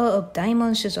CEO of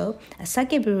Daimon Shuzo, a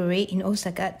sake brewery in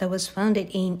Osaka that was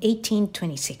founded in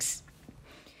 1826.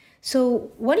 So,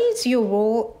 what is your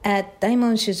role at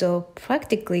Daimon Shuzo,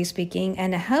 practically speaking,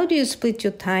 and how do you split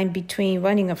your time between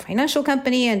running a financial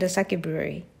company and a sake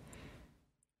brewery?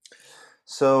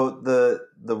 So the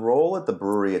role at the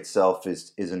brewery itself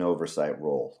is an oversight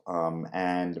role,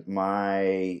 and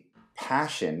my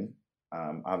passion,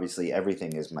 obviously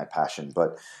everything is my passion,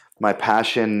 but my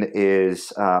passion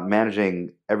is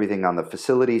managing everything on the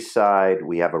facility side.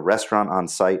 We have a restaurant on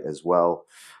site as well,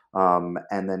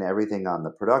 and then everything on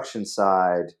the production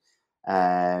side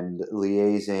and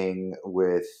liaising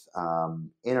with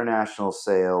international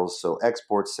sales, so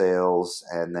export sales,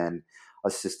 and then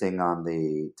assisting on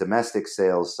the domestic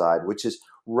sales side, which is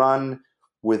run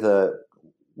with a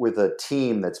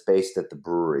team that's based at the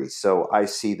brewery. So I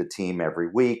see the team every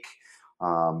week,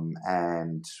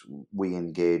 and we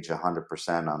engage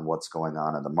 100% on what's going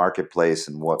on in the marketplace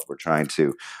and what we're trying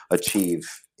to achieve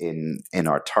in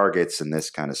our targets and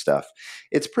this kind of stuff.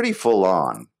 It's pretty full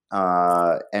on,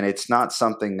 and it's not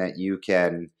something that you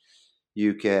can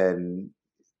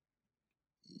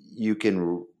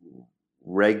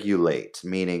regulate,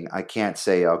 meaning I can't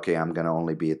say, okay, I'm going to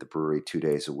only be at the brewery 2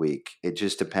 days a week. It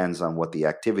just depends on what the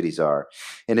activities are.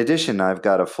 In addition, I've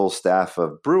got a full staff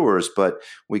of brewers, but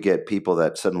we get people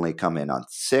that suddenly come in on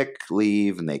sick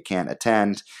leave and they can't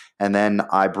attend, and then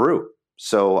I brew.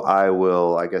 So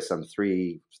I guess I'm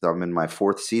in my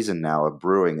fourth season now of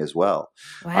brewing as well.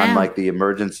 Wow. I'm like the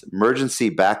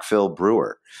emergency backfill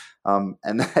brewer.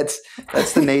 And that's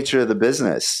the nature of the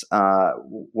business.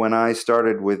 When I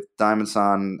started with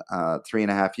Daimon-san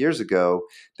 3.5 years ago,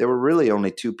 there were really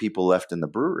only 2 people left in the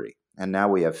brewery, and now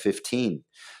we have 15.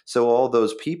 So all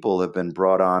those people have been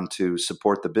brought on to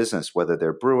support the business, whether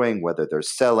they're brewing, whether they're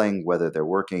selling, whether they're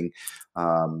working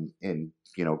in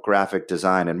graphic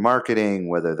design and marketing,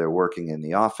 whether they're working in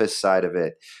the office side of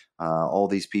it. All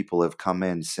these people have come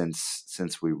in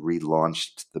since we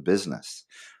relaunched the business.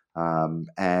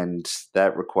 And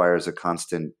that requires a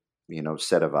constant,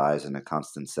 set of eyes and a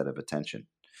constant set of attention.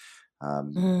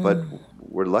 But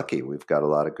we're lucky. We've got a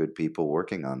lot of good people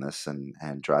working on this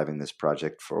and driving this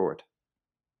project forward.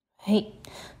 Hey,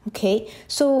 okay.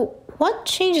 So what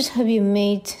changes have you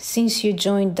made since you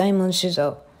joined Daimon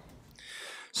Shuzo?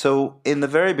 So in the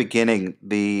very beginning,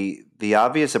 the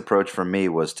obvious approach for me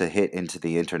was to hit into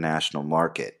the international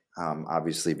market.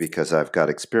 Obviously, because I've got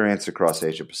experience across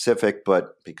Asia Pacific,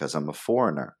 but because I'm a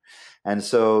foreigner, and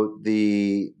so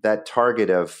that target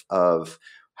of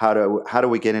how do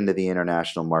we get into the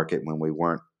international market when we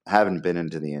haven't been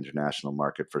into the international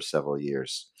market for several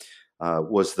years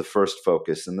was the first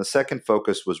focus, and the second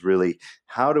focus was really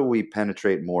how do we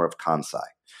penetrate more of Kansai.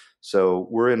 So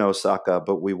we're in Osaka,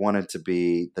 but we wanted to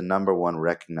be the number one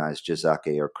recognized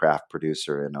jizake or craft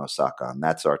producer in Osaka, and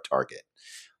that's our target.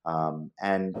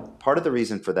 And part of the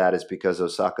reason for that is because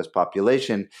Osaka's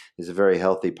population is a very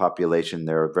healthy population.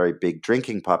 They're a very big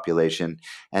drinking population,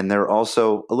 and they're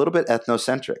also a little bit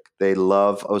ethnocentric. They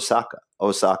love Osaka.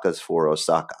 Osaka's for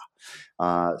Osaka.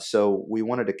 So we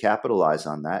wanted to capitalize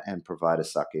on that and provide a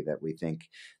sake that we think,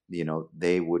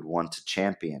 they would want to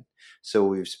champion. So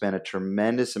we've spent a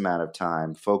tremendous amount of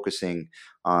time focusing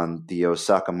on the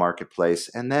Osaka marketplace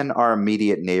and then our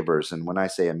immediate neighbors. And when I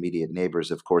say immediate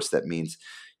neighbors, of course, that means,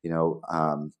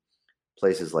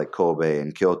 places like Kobe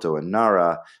and Kyoto and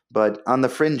Nara, but on the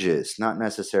fringes, not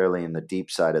necessarily in the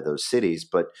deep side of those cities,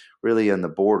 but really on the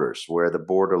borders where the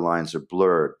border lines are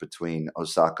blurred between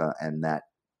Osaka and that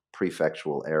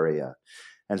prefectural area.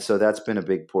 And so that's been a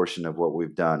big portion of what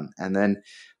we've done. And then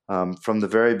from the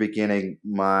very beginning,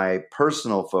 my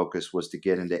personal focus was to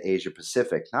get into Asia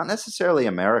Pacific, not necessarily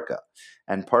America.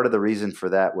 And part of the reason for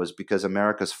that was because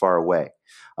America's far away.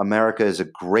 America is a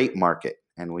great market.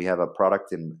 And we have a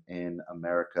product in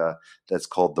America that's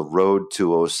called the Road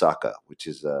to Osaka, which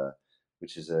is a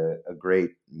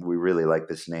great, we really like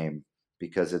this name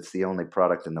because it's the only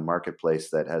product in the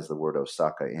marketplace that has the word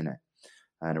Osaka in it.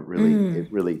 And it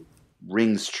really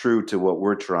rings true to what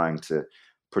we're trying to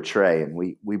portray. And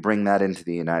we bring that into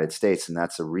the United States. And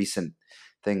that's a recent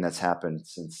thing that's happened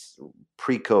since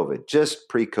pre-COVID. Just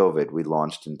pre-COVID, we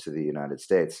launched into the United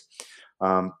States.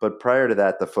 But prior to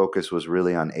that, the focus was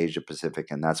really on Asia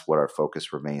Pacific, and that's what our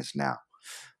focus remains now.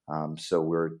 So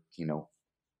we're,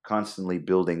 constantly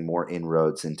building more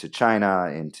inroads into China,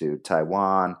 into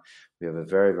Taiwan. We have a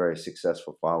very, very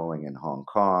successful following in Hong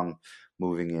Kong,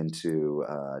 moving into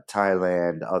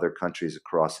Thailand, other countries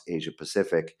across Asia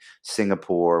Pacific,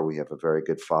 Singapore. We have a very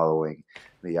good following.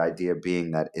 The idea being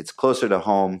that it's closer to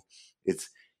home. It's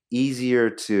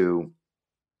easier to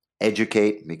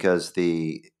educate because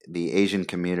the Asian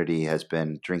community has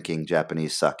been drinking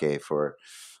Japanese sake for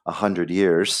 100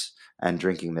 years and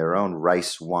drinking their own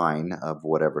rice wine of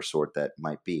whatever sort that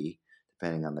might be,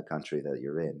 depending on the country that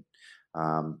you're in.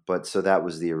 But so that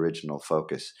was the original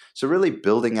focus. So really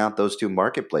building out those two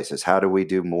marketplaces. How do we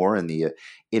do more in the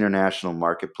international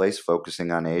marketplace,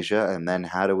 focusing on Asia? And then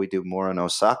how do we do more in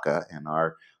Osaka and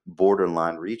our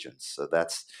borderline regions? So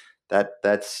that's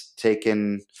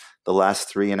taken the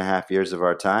last 3.5 years of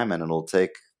our time, and it'll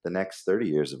take the next 30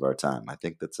 years of our time. I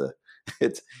think it's a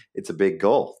big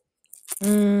goal.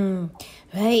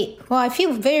 Right. Well, I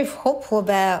feel very hopeful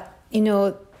about,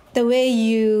 the way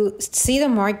you see the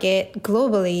market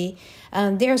globally.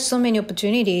 There are so many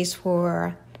opportunities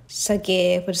for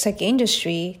the sake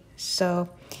industry. So,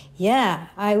 yeah,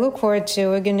 I look forward to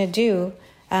what we're going to do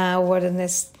over the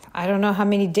next, I don't know how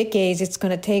many decades it's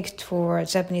going to take for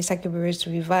Japanese sake breweries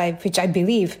to revive, which I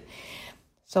believe.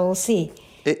 So we'll see.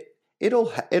 It's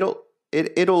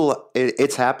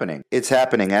happening. It's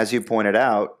happening. As you pointed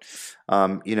out,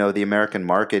 the American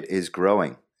market is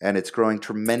growing, and it's growing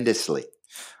tremendously.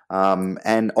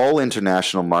 And all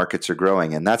international markets are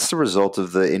growing, and that's the result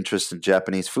of the interest in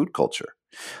Japanese food culture,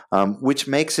 which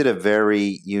makes it a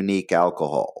very unique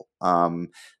alcohol.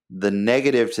 The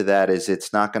negative to that is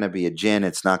it's not going to be a gin,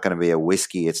 it's not going to be a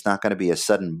whiskey, it's not going to be a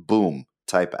sudden boom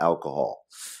type alcohol.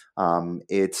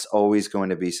 It's always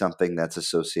going to be something that's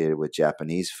associated with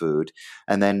Japanese food.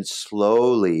 And then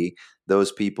slowly,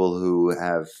 those people who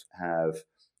have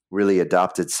really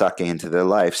adopted sake into their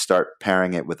life start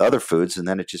pairing it with other foods, and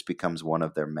then it just becomes one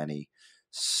of their many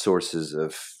sources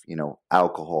of,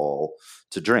 alcohol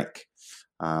to drink.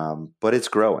 But it's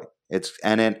growing.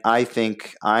 I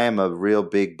think I am a real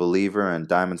big believer, and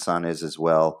Diamond-san is as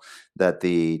well, that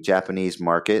the Japanese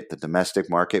market, the domestic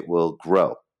market, will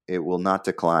grow. It will not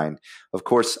decline. Of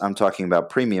course, I'm talking about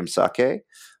premium sake,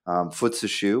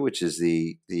 Futsushu, which is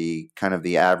the kind of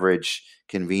the average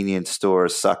convenience store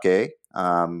sake,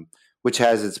 which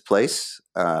has its place.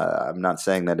 I'm not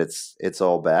saying that it's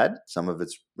all bad. Some of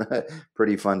it's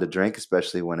pretty fun to drink,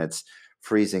 especially when it's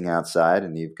freezing outside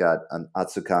and you've got an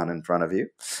Atsukan in front of you.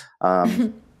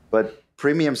 But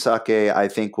premium sake, I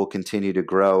think, will continue to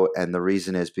grow, and the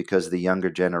reason is because the younger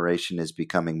generation is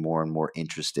becoming more and more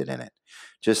interested in it.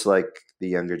 Just like the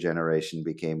younger generation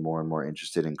became more and more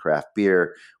interested in craft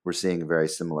beer, we're seeing a very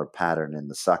similar pattern in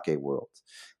the sake world.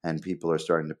 And people are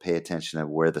starting to pay attention to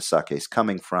where the sake is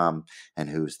coming from and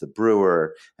who's the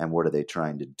brewer and what are they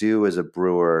trying to do as a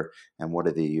brewer and what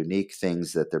are the unique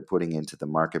things that they're putting into the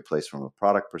marketplace from a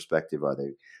product perspective. Are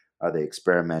they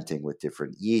experimenting with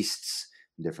different yeasts,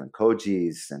 different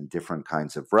kojis, and different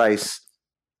kinds of rice?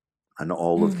 And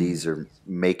all of these are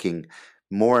making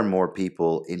more and more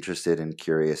people interested and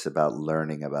curious about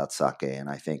learning about sake. And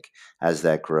I think as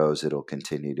that grows, it'll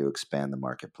continue to expand the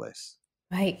marketplace.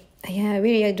 Right. Yeah,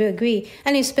 really, I do agree.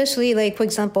 And especially, like, for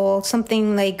example,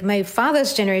 something like my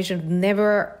father's generation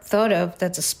never thought of,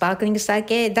 that's a sparkling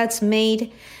sake that's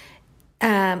made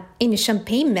in a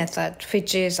champagne method,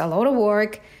 which is a lot of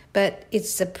work, but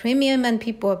it's a premium and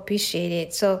people appreciate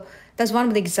it. So that's one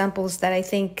of the examples that I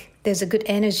think there's a good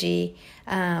energy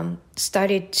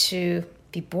started to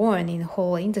be born in the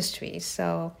whole industry.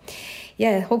 So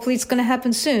yeah, hopefully it's going to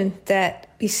happen soon that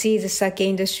we see the sake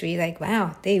industry like,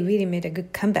 wow, they really made a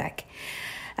good comeback.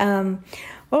 All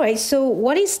right, so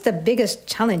what is the biggest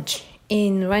challenge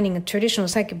in running a traditional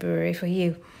sake brewery for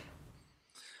you?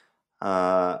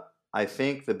 I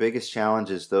think the biggest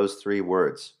challenge is those three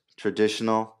words: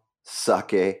 traditional,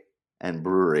 sake, and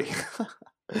brewery.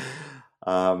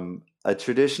 A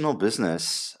traditional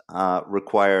business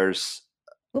requires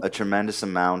a tremendous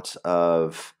amount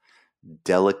of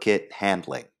delicate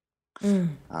handling.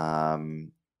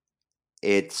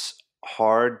 It's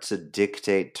hard to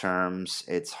dictate terms.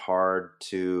 It's hard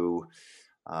to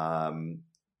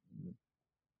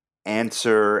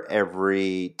answer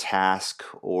every task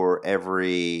or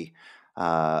every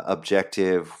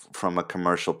objective from a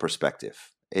commercial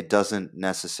perspective. It doesn't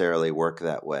necessarily work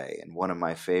that way. And one of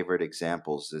my favorite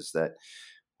examples is that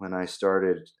when I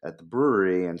started at the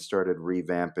brewery and started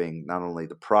revamping not only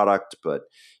the product, but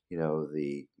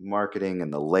the marketing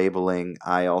and the labeling,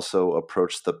 I also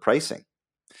approached the pricing.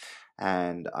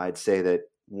 And I'd say that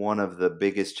one of the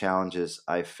biggest challenges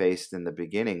I faced in the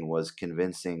beginning was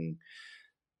convincing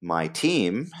my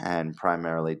team, and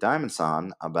primarily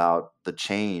Diamond-san, about the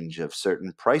change of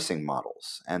certain pricing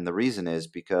models. And the reason is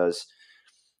because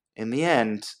in the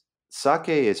end, sake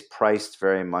is priced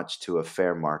very much to a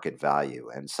fair market value,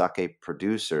 and sake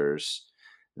producers,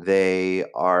 they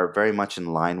are very much in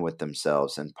line with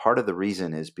themselves. And part of the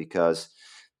reason is because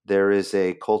there is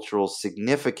a cultural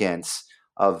significance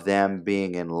of them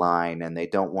being in line, and they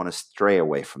don't want to stray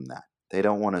away from that. They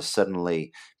don't want to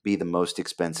suddenly be the most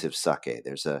expensive sake.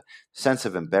 There's a sense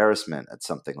of embarrassment at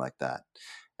something like that.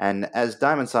 And as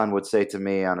Diamond-san would say to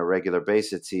me on a regular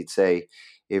basis, he'd say,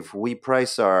 if we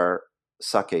price our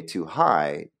sake too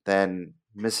high, then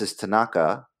Mrs.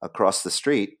 Tanaka across the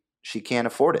street, she can't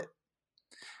afford it.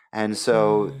 And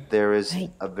so there is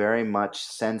a very much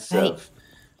sense of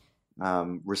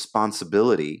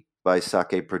responsibility by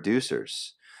sake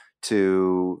producers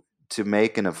to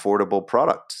make an affordable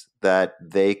product that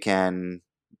they can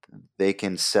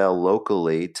sell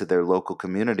locally to their local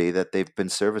community that they've been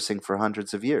servicing for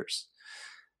hundreds of years.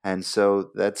 And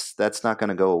so that's not going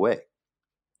to go away.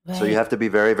 Right. So you have to be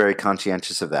very, very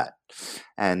conscientious of that.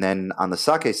 And then on the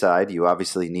sake side, you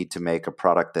obviously need to make a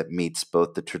product that meets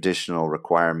both the traditional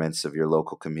requirements of your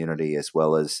local community as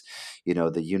well as,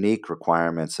 the unique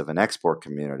requirements of an export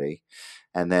community.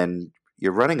 And then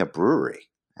you're running a brewery.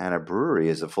 And a brewery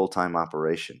is a full-time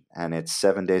operation, and it's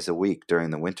 7 days a week during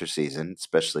the winter season,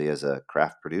 especially as a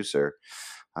craft producer.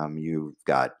 You've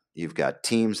got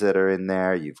teams that are in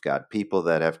there. You've got people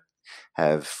that have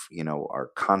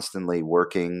are constantly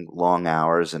working long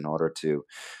hours in order to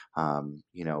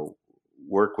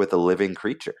work with a living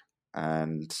creature,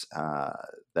 and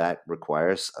that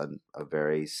requires a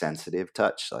very sensitive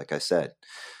touch, like I said.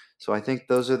 So I think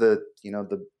those are the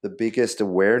biggest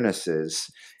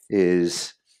awarenesses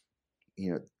is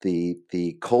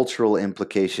the cultural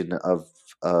implication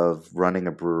of running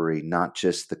a brewery, not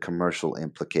just the commercial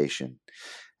implication.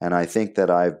 And I think that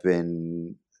I've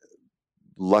been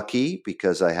lucky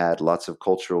because I had lots of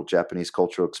Japanese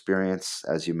cultural experience.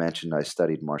 As you mentioned, I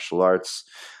studied martial arts.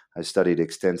 I studied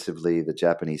extensively the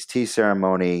Japanese tea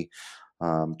ceremony,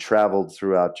 traveled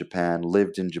throughout Japan,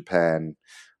 lived in Japan.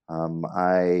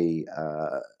 I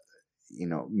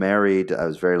married. I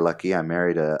was very lucky. I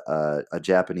married a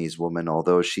Japanese woman,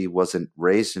 although she wasn't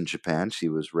raised in Japan. She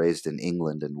was raised in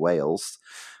England and Wales.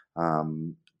 I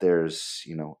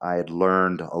had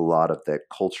learned a lot of that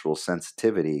cultural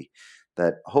sensitivity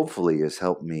that hopefully has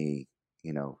helped me,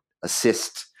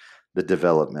 assist the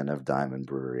development of Diamond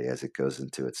Brewery as it goes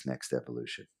into its next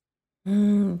evolution.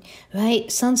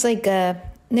 Right. Sounds like a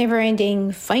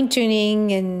never-ending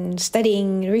fine-tuning and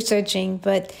studying, researching,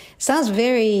 but sounds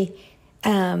very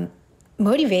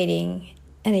motivating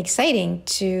and exciting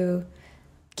to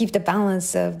give the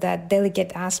balance of that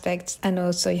delicate aspect, and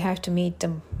also you have to meet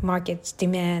the market's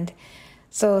demand.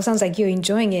 So it sounds like you're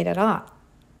enjoying it a lot.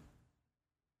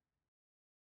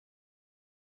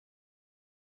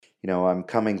 I'm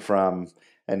coming from,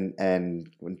 and when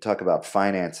we talk about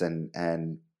finance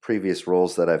and previous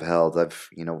roles that I've held, I've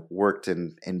worked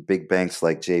in big banks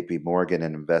like JP Morgan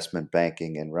and investment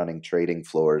banking and running trading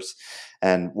floors.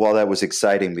 And while that was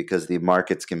exciting because the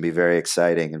markets can be very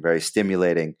exciting and very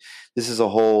stimulating, this is a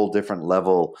whole different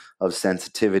level of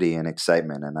sensitivity and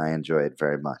excitement, and I enjoy it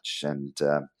very much.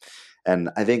 And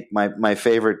I think my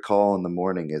favorite call in the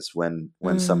morning is when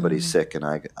somebody's sick, and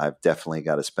I've definitely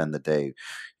got to spend the day,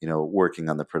 working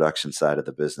on the production side of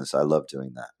the business. I love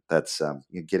doing that. That's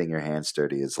getting your hands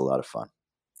dirty is a lot of fun.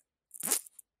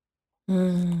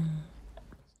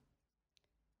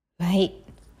 Right.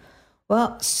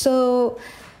 Well,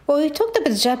 we talked about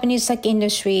the Japanese sake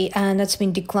industry, and that's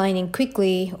been declining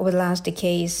quickly over the last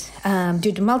decades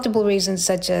due to multiple reasons,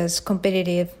 such as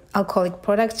competitive alcoholic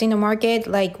products in the market,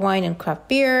 like wine and craft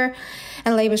beer,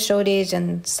 and labor shortage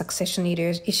and succession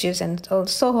issues, and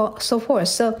so forth.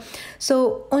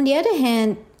 So on the other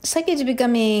hand, sake is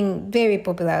becoming very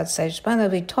popular outside Japan,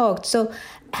 as we talked. So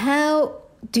how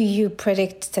do you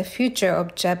predict the future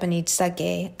of Japanese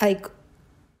sake?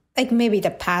 Like maybe the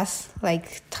path,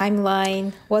 like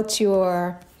timeline. What's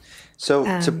your So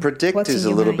to predict what's is in a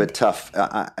your little mind? bit tough.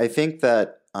 I think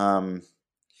that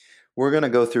we're going to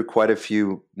go through quite a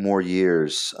few more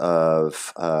years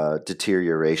of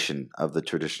deterioration of the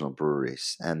traditional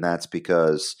breweries, and that's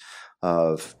because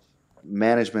of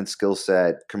management skill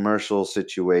set, commercial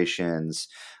situations.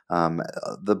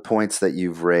 The points that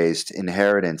you've raised,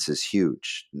 inheritance is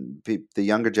huge. The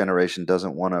younger generation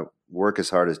doesn't want to work as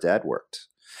hard as dad worked.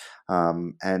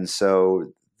 And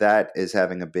so that is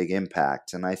having a big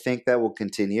impact. And I think that will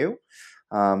continue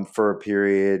for a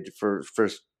period for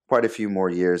quite a few more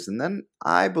years. And then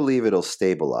I believe it'll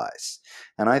stabilize.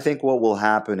 And I think what will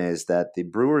happen is that the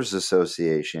Brewers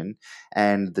Association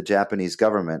and the Japanese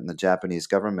government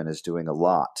is doing a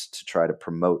lot to try to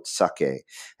promote sake.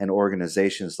 And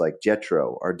organizations like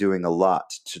JETRO are doing a lot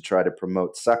to try to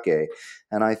promote sake.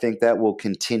 And I think that will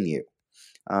continue.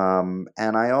 And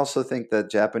I also think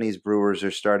that Japanese brewers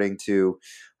are starting to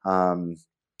um,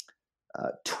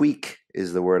 tweak,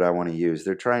 is the word I want to use.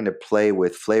 They're trying to play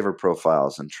with flavor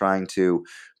profiles and trying to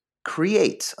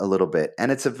create a little bit.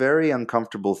 And it's a very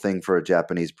uncomfortable thing for a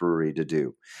Japanese brewery to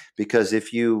do, because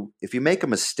if you make a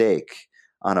mistake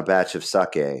on a batch of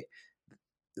sake,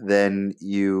 then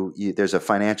there's a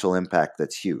financial impact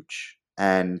that's huge.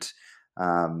 And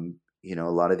a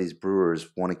lot of these brewers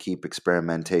want to keep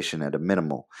experimentation at a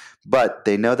minimal, but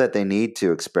they know that they need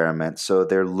to experiment, so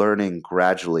they're learning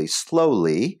gradually,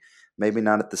 slowly, maybe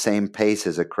not at the same pace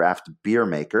as a craft beer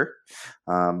maker,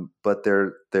 but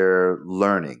they're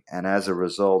learning, and as a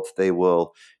result, they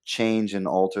will change and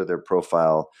alter their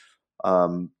profile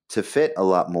to fit a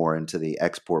lot more into the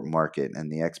export market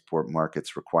and the export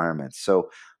market's requirements. So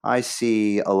I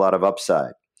see a lot of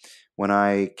upside. When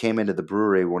I came into the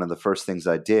brewery, one of the first things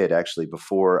I did, actually,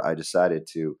 before I decided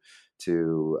to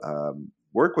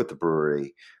work with the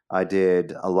brewery, I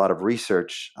did a lot of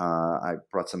research. I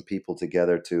brought some people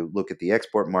together to look at the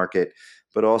export market,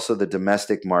 but also the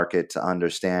domestic market to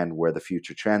understand where the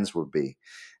future trends would be.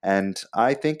 And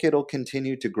I think it'll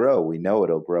continue to grow. We know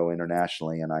it'll grow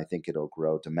internationally, and I think it'll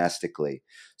grow domestically.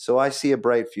 So I see a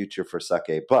bright future for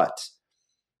sake, but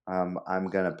I'm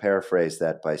going to paraphrase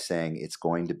that by saying it's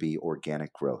going to be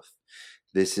organic growth.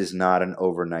 This is not an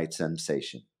overnight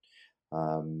sensation.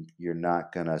 You're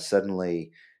not going to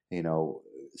suddenly,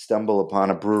 stumble upon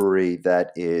a brewery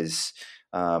that is,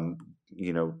 going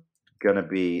to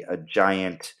be a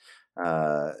giant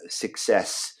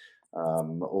success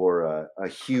or a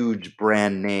huge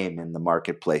brand name in the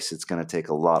marketplace. It's going to take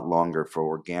a lot longer for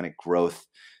organic growth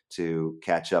to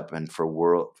catch up and for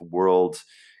world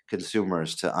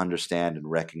consumers to understand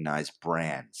and recognize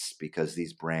brands, because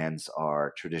these brands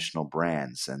are traditional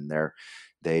brands, and they're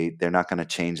not going to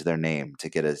change their name to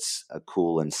get a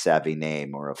cool and savvy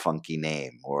name or a funky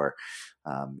name, or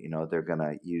they're going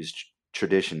to use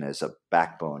tradition as a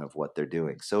backbone of what they're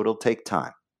doing. So it'll take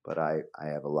time, but I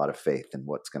have a lot of faith in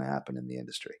what's going to happen in the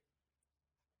industry.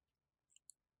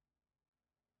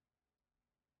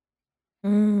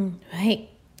 Right.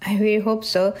 I really hope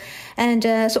so. And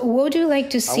so what would you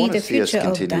like to I see want the to see us future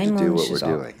of continue to do what we're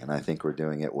Daimon doing, and I think we're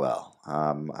doing it well.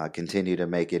 Continue to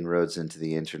make inroads into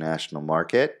the international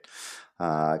market.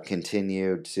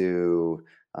 Continue to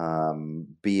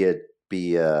be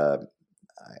a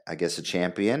I guess a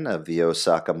champion of the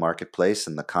Osaka marketplace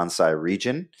in the Kansai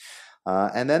region.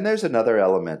 And then there's another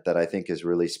element that I think is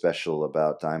really special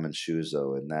about Diamond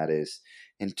Shuzo, and that is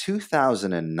in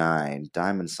 2009,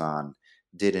 Diamond-san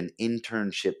did an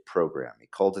internship program. He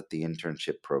called it the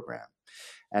internship program.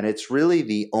 And it's really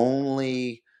the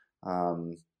only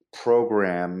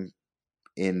program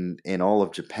in all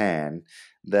of Japan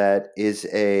that is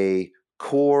a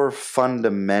core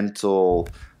fundamental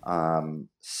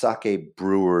sake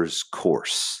brewers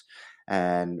course.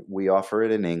 And we offer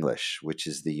it in English, which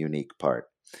is the unique part.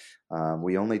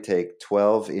 We only take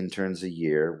 12 interns a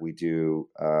year. We do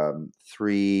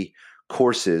 3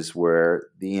 courses where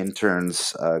the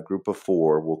interns, group of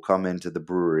 4, will come into the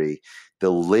brewery.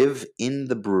 They'll live in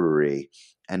the brewery,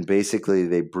 and basically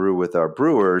they brew with our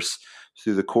brewers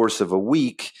through the course of a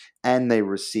week, and they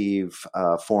receive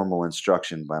formal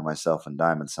instruction by myself and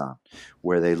Diamond-san,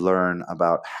 where they learn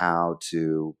about how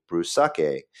to brew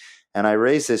sake. And I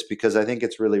raise this because I think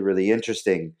it's really, really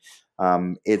interesting.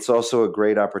 It's also a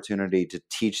great opportunity to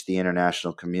teach the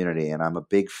international community, and I'm a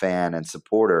big fan and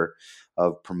supporter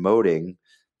of promoting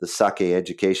the sake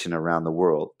education around the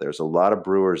world. There's a lot of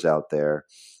brewers out there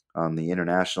on the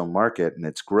international market, and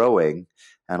it's growing.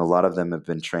 and a lot of them have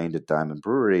been trained at Diamond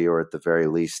Brewery, or at the very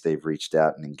least, they've reached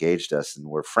out and engaged us, and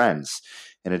we're friends.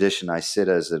 In addition, I sit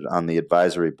on the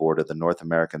advisory board of the North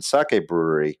American Sake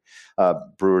Brewers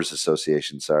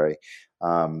Association. Sorry,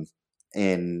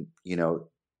 in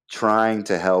trying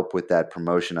to help with that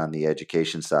promotion on the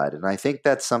education side. And I think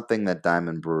that's something that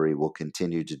Diamond Brewery will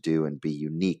continue to do and be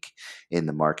unique in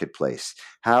the marketplace.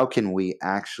 How can we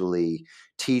actually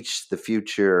teach the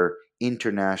future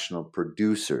international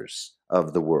producers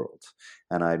of the world?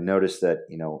 And I've noticed that,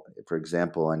 for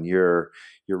example, on your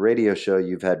radio show,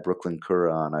 you've had Brooklyn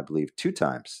Kura on, I believe, 2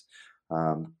 times.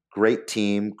 Great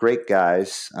team, great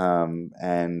guys,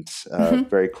 and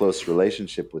very close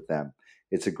relationship with them.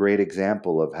 It's a great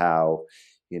example of how,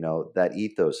 that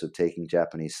ethos of taking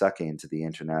Japanese sake into the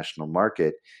international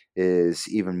market is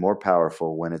even more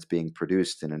powerful when it's being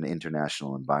produced in an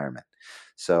international environment.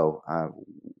 So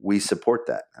we support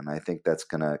that, and I think that's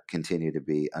going to continue to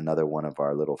be another one of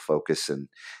our little focus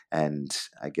and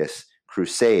I guess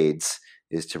crusades,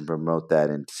 is to promote that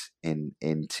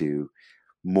into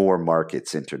more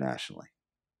markets internationally.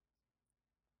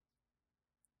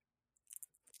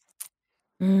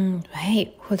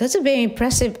 Right. Well, that's a very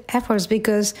impressive efforts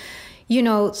because,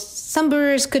 some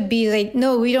brewers could be like,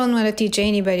 no, we don't want to teach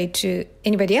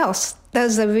anybody else.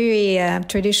 That's a very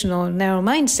traditional narrow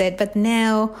mindset. But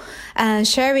now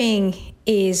sharing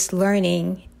is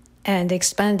learning and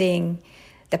expanding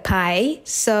the pie.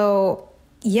 So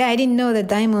yeah, I didn't know that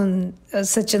Diamond was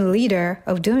such a leader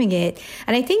of doing it.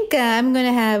 And I think I'm going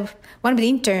to have one of the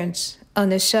interns on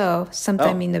the show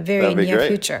sometime in the very near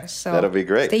future. So that'll be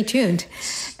great. Stay tuned.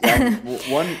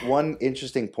 One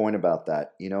interesting point about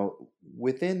that,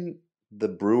 within the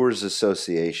brewers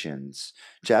associations,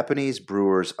 Japanese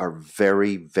brewers are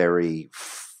very, very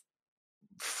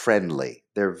friendly.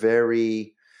 They're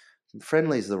very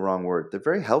friendly is the wrong word. They're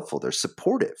very helpful. They're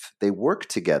supportive. They work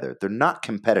together. They're not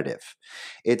competitive.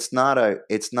 It's not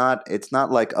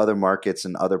like other markets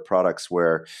and other products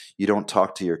where you don't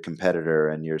talk to your competitor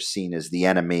and you're seen as the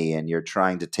enemy and you're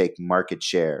trying to take market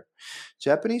share.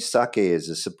 Japanese sake is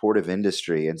a supportive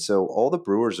industry, and so all the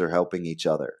brewers are helping each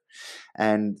other.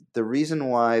 And the reason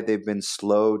why they've been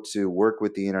slow to work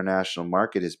with the international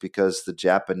market is because the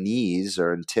Japanese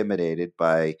are intimidated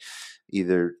by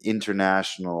either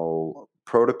international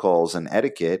protocols and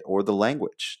etiquette or the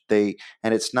language. And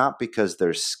it's not because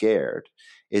they're scared.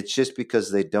 It's just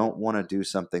because they don't want to do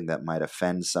something that might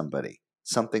offend somebody,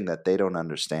 something that they don't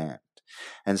understand.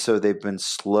 And so they've been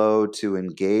slow to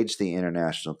engage the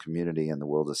international community in the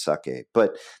world of sake.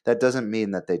 But that doesn't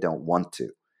mean that they don't want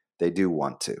to. They do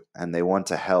want to, and they want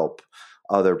to help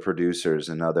other producers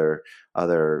and other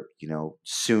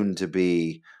soon to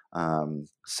be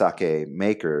sake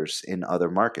makers in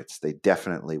other markets. They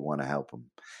definitely want to help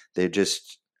them. They're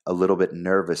just a little bit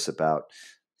nervous about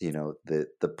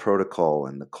the protocol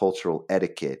and the cultural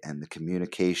etiquette and the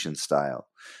communication style,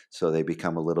 so they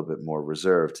become a little bit more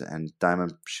reserved. And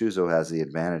Diamond Shuzo has the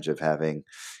advantage of having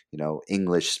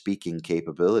English speaking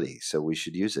capability, so we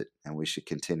should use it, and we should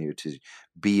continue to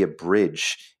be a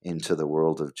bridge into the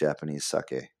world of Japanese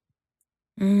sake.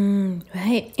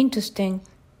 Right. Interesting.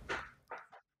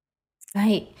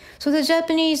 Right. So the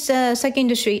Japanese sake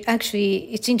industry,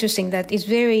 actually, it's interesting that it's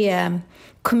very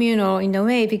communal in a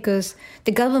way, because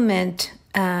the government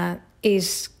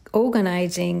is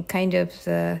organizing kind of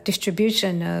the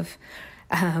distribution of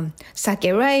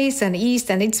sake rice and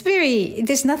yeast, and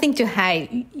there's nothing to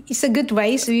hide. It's a good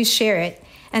rice, you share it,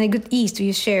 and a good yeast,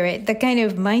 you share it. That kind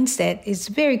of mindset is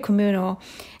very communal,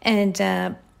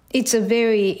 and it's a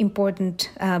very important,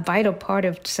 vital part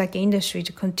of the sake industry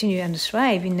to continue and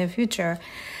thrive in the future.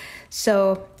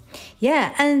 So,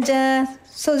 yeah, and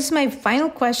so this is my final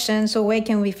question. So where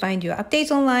can we find your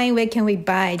updates online? Where can we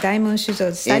buy Diamond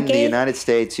Shuzo sake? In the United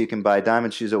States, you can buy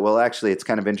Diamond Shuzo. Well, actually, it's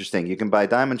kind of interesting. You can buy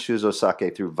Diamond Shuzo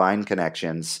sake through Vine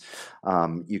Connections.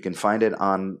 You can find it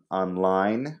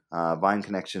online. Vine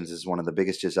Connections is one of the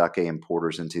biggest Jizake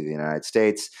importers into the United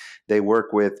States. They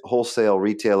work with wholesale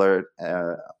retailer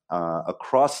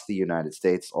across the United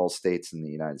States, all states in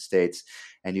the United States,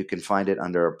 and you can find it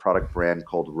under a product brand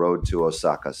called Road to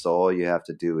Osaka. So all you have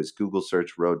to do is Google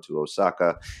search Road to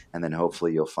Osaka, and then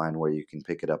hopefully you'll find where you can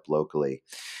pick it up locally.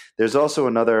 There's also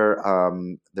another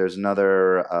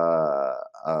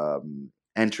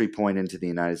entry point into the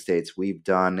United States. We've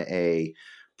done a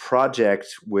project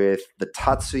with the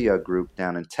Tatsuya Group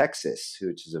down in Texas,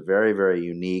 which is a very, very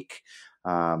unique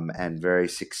and very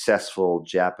successful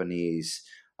Japanese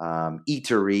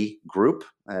eatery group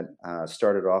that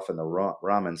started off in the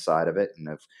ramen side of it and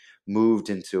have moved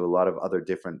into a lot of other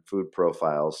different food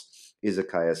profiles,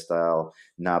 izakaya style,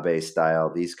 nabe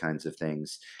style, these kinds of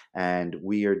things. And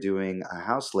we are doing a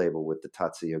house label with the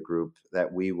Tatsuya Group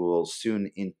that we will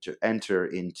soon enter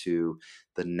into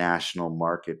the national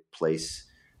marketplace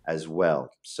as well.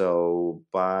 So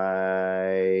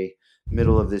by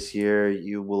middle of this year,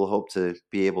 you will hope to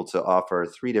be able to offer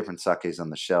 3 different sakes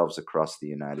on the shelves across the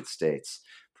United States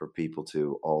for people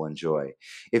to all enjoy.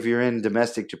 If you're in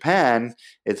domestic Japan,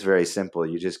 it's very simple.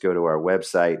 You just go to our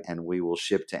website and we will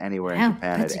ship to anywhere in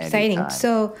Japan that's at exciting. any time.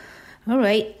 So, all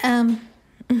right.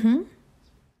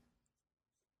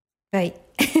 Right.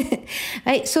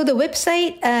 Right. So the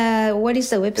website, what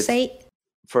is the website?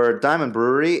 For Diamond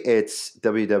Brewery, it's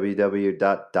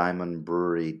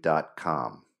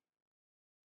www.diamondbrewery.com.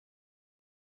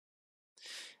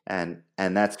 And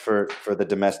that's for the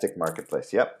domestic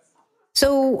marketplace. Yep.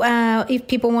 So if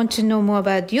people want to know more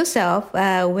about yourself,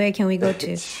 where can we go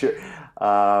to? Sure.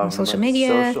 Social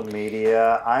media. Social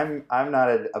media. I'm not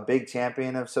a big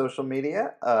champion of social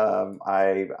media.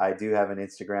 I do have an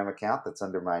Instagram account that's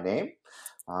under my name.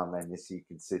 And you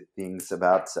can see things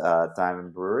about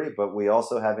Diamond Brewery. But we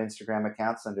also have Instagram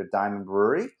accounts under Diamond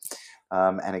Brewery.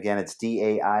 And again, it's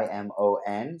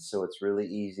DAIMON, so it's really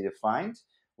easy to find.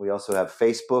 We also have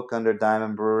Facebook under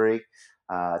Diamond Brewery,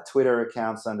 Twitter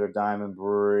accounts under Diamond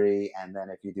Brewery, and then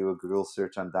if you do a Google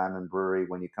search on Diamond Brewery,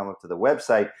 when you come up to the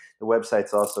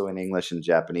website's also in English and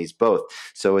Japanese both.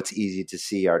 So it's easy to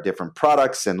see our different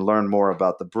products and learn more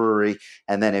about the brewery.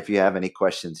 And then if you have any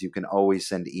questions, you can always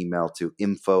send email to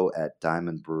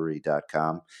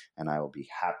info@diamondbrewery.com, and I will be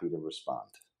happy to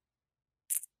respond.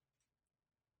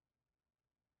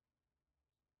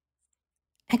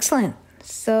 Excellent.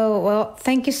 So, well,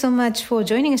 thank you so much for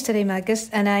joining us today, Marcus.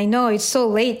 And I know it's so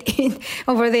late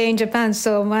over there in Japan,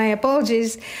 so my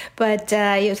apologies. But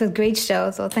it was a great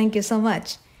show, so thank you so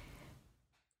much.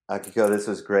 Akiko, this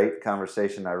was great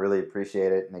conversation. I really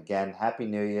appreciate it. And again, Happy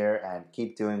New Year, and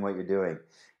keep doing what you're doing.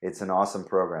 It's an awesome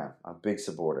program. I'm a big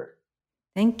supporter.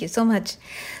 Thank you so much.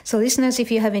 So listeners,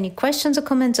 if you have any questions or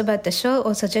comments about the show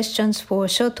or suggestions for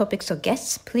show topics or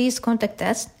guests, please contact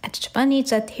us at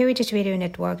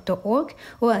japaneats@heritageradionetwork.org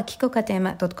or at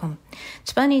kikokatayama.com.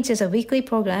 Japan Eats is a weekly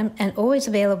program and always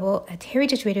available at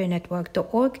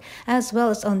heritageradionetwork.org as well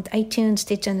as on iTunes,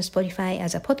 Stitcher, and Spotify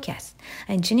as a podcast.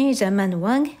 Engineer is Amanda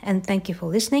Wang, and thank you for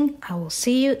listening. I will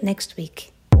see you next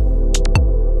week.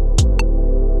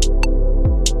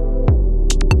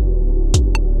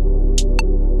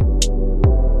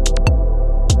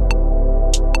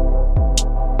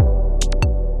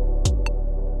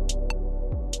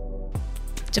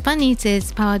 Japan Eats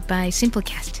is powered by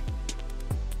Simplecast.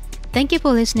 Thank you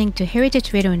for listening to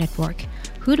Heritage Radio Network,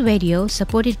 food radio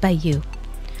supported by you.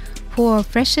 For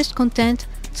freshest content,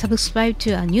 subscribe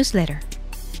to our newsletter.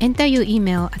 Enter your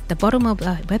email at the bottom of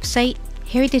our website,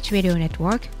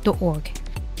 heritageradionetwork.org.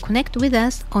 Connect with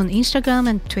us on Instagram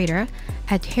and Twitter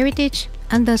at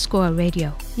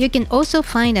heritage_radio. You can also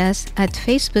find us at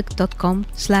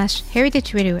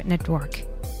facebook.com/Heritage Radio Network.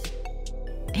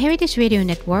 Heritage Radio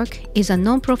Network is a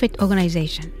non-profit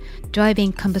organization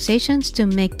driving conversations to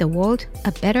make the world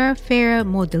a better, fairer,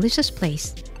 more delicious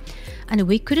place. And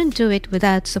we couldn't do it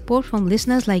without support from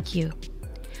listeners like you.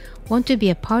 Want to be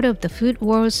a part of the food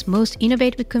world's most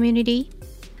innovative community?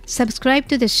 Subscribe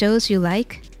to the shows you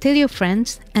like, tell your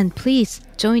friends, and please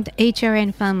join the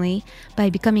HRN family by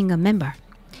becoming a member.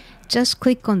 Just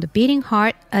click on the beating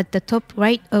heart at the top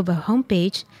right of our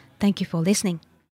homepage. Thank you for listening.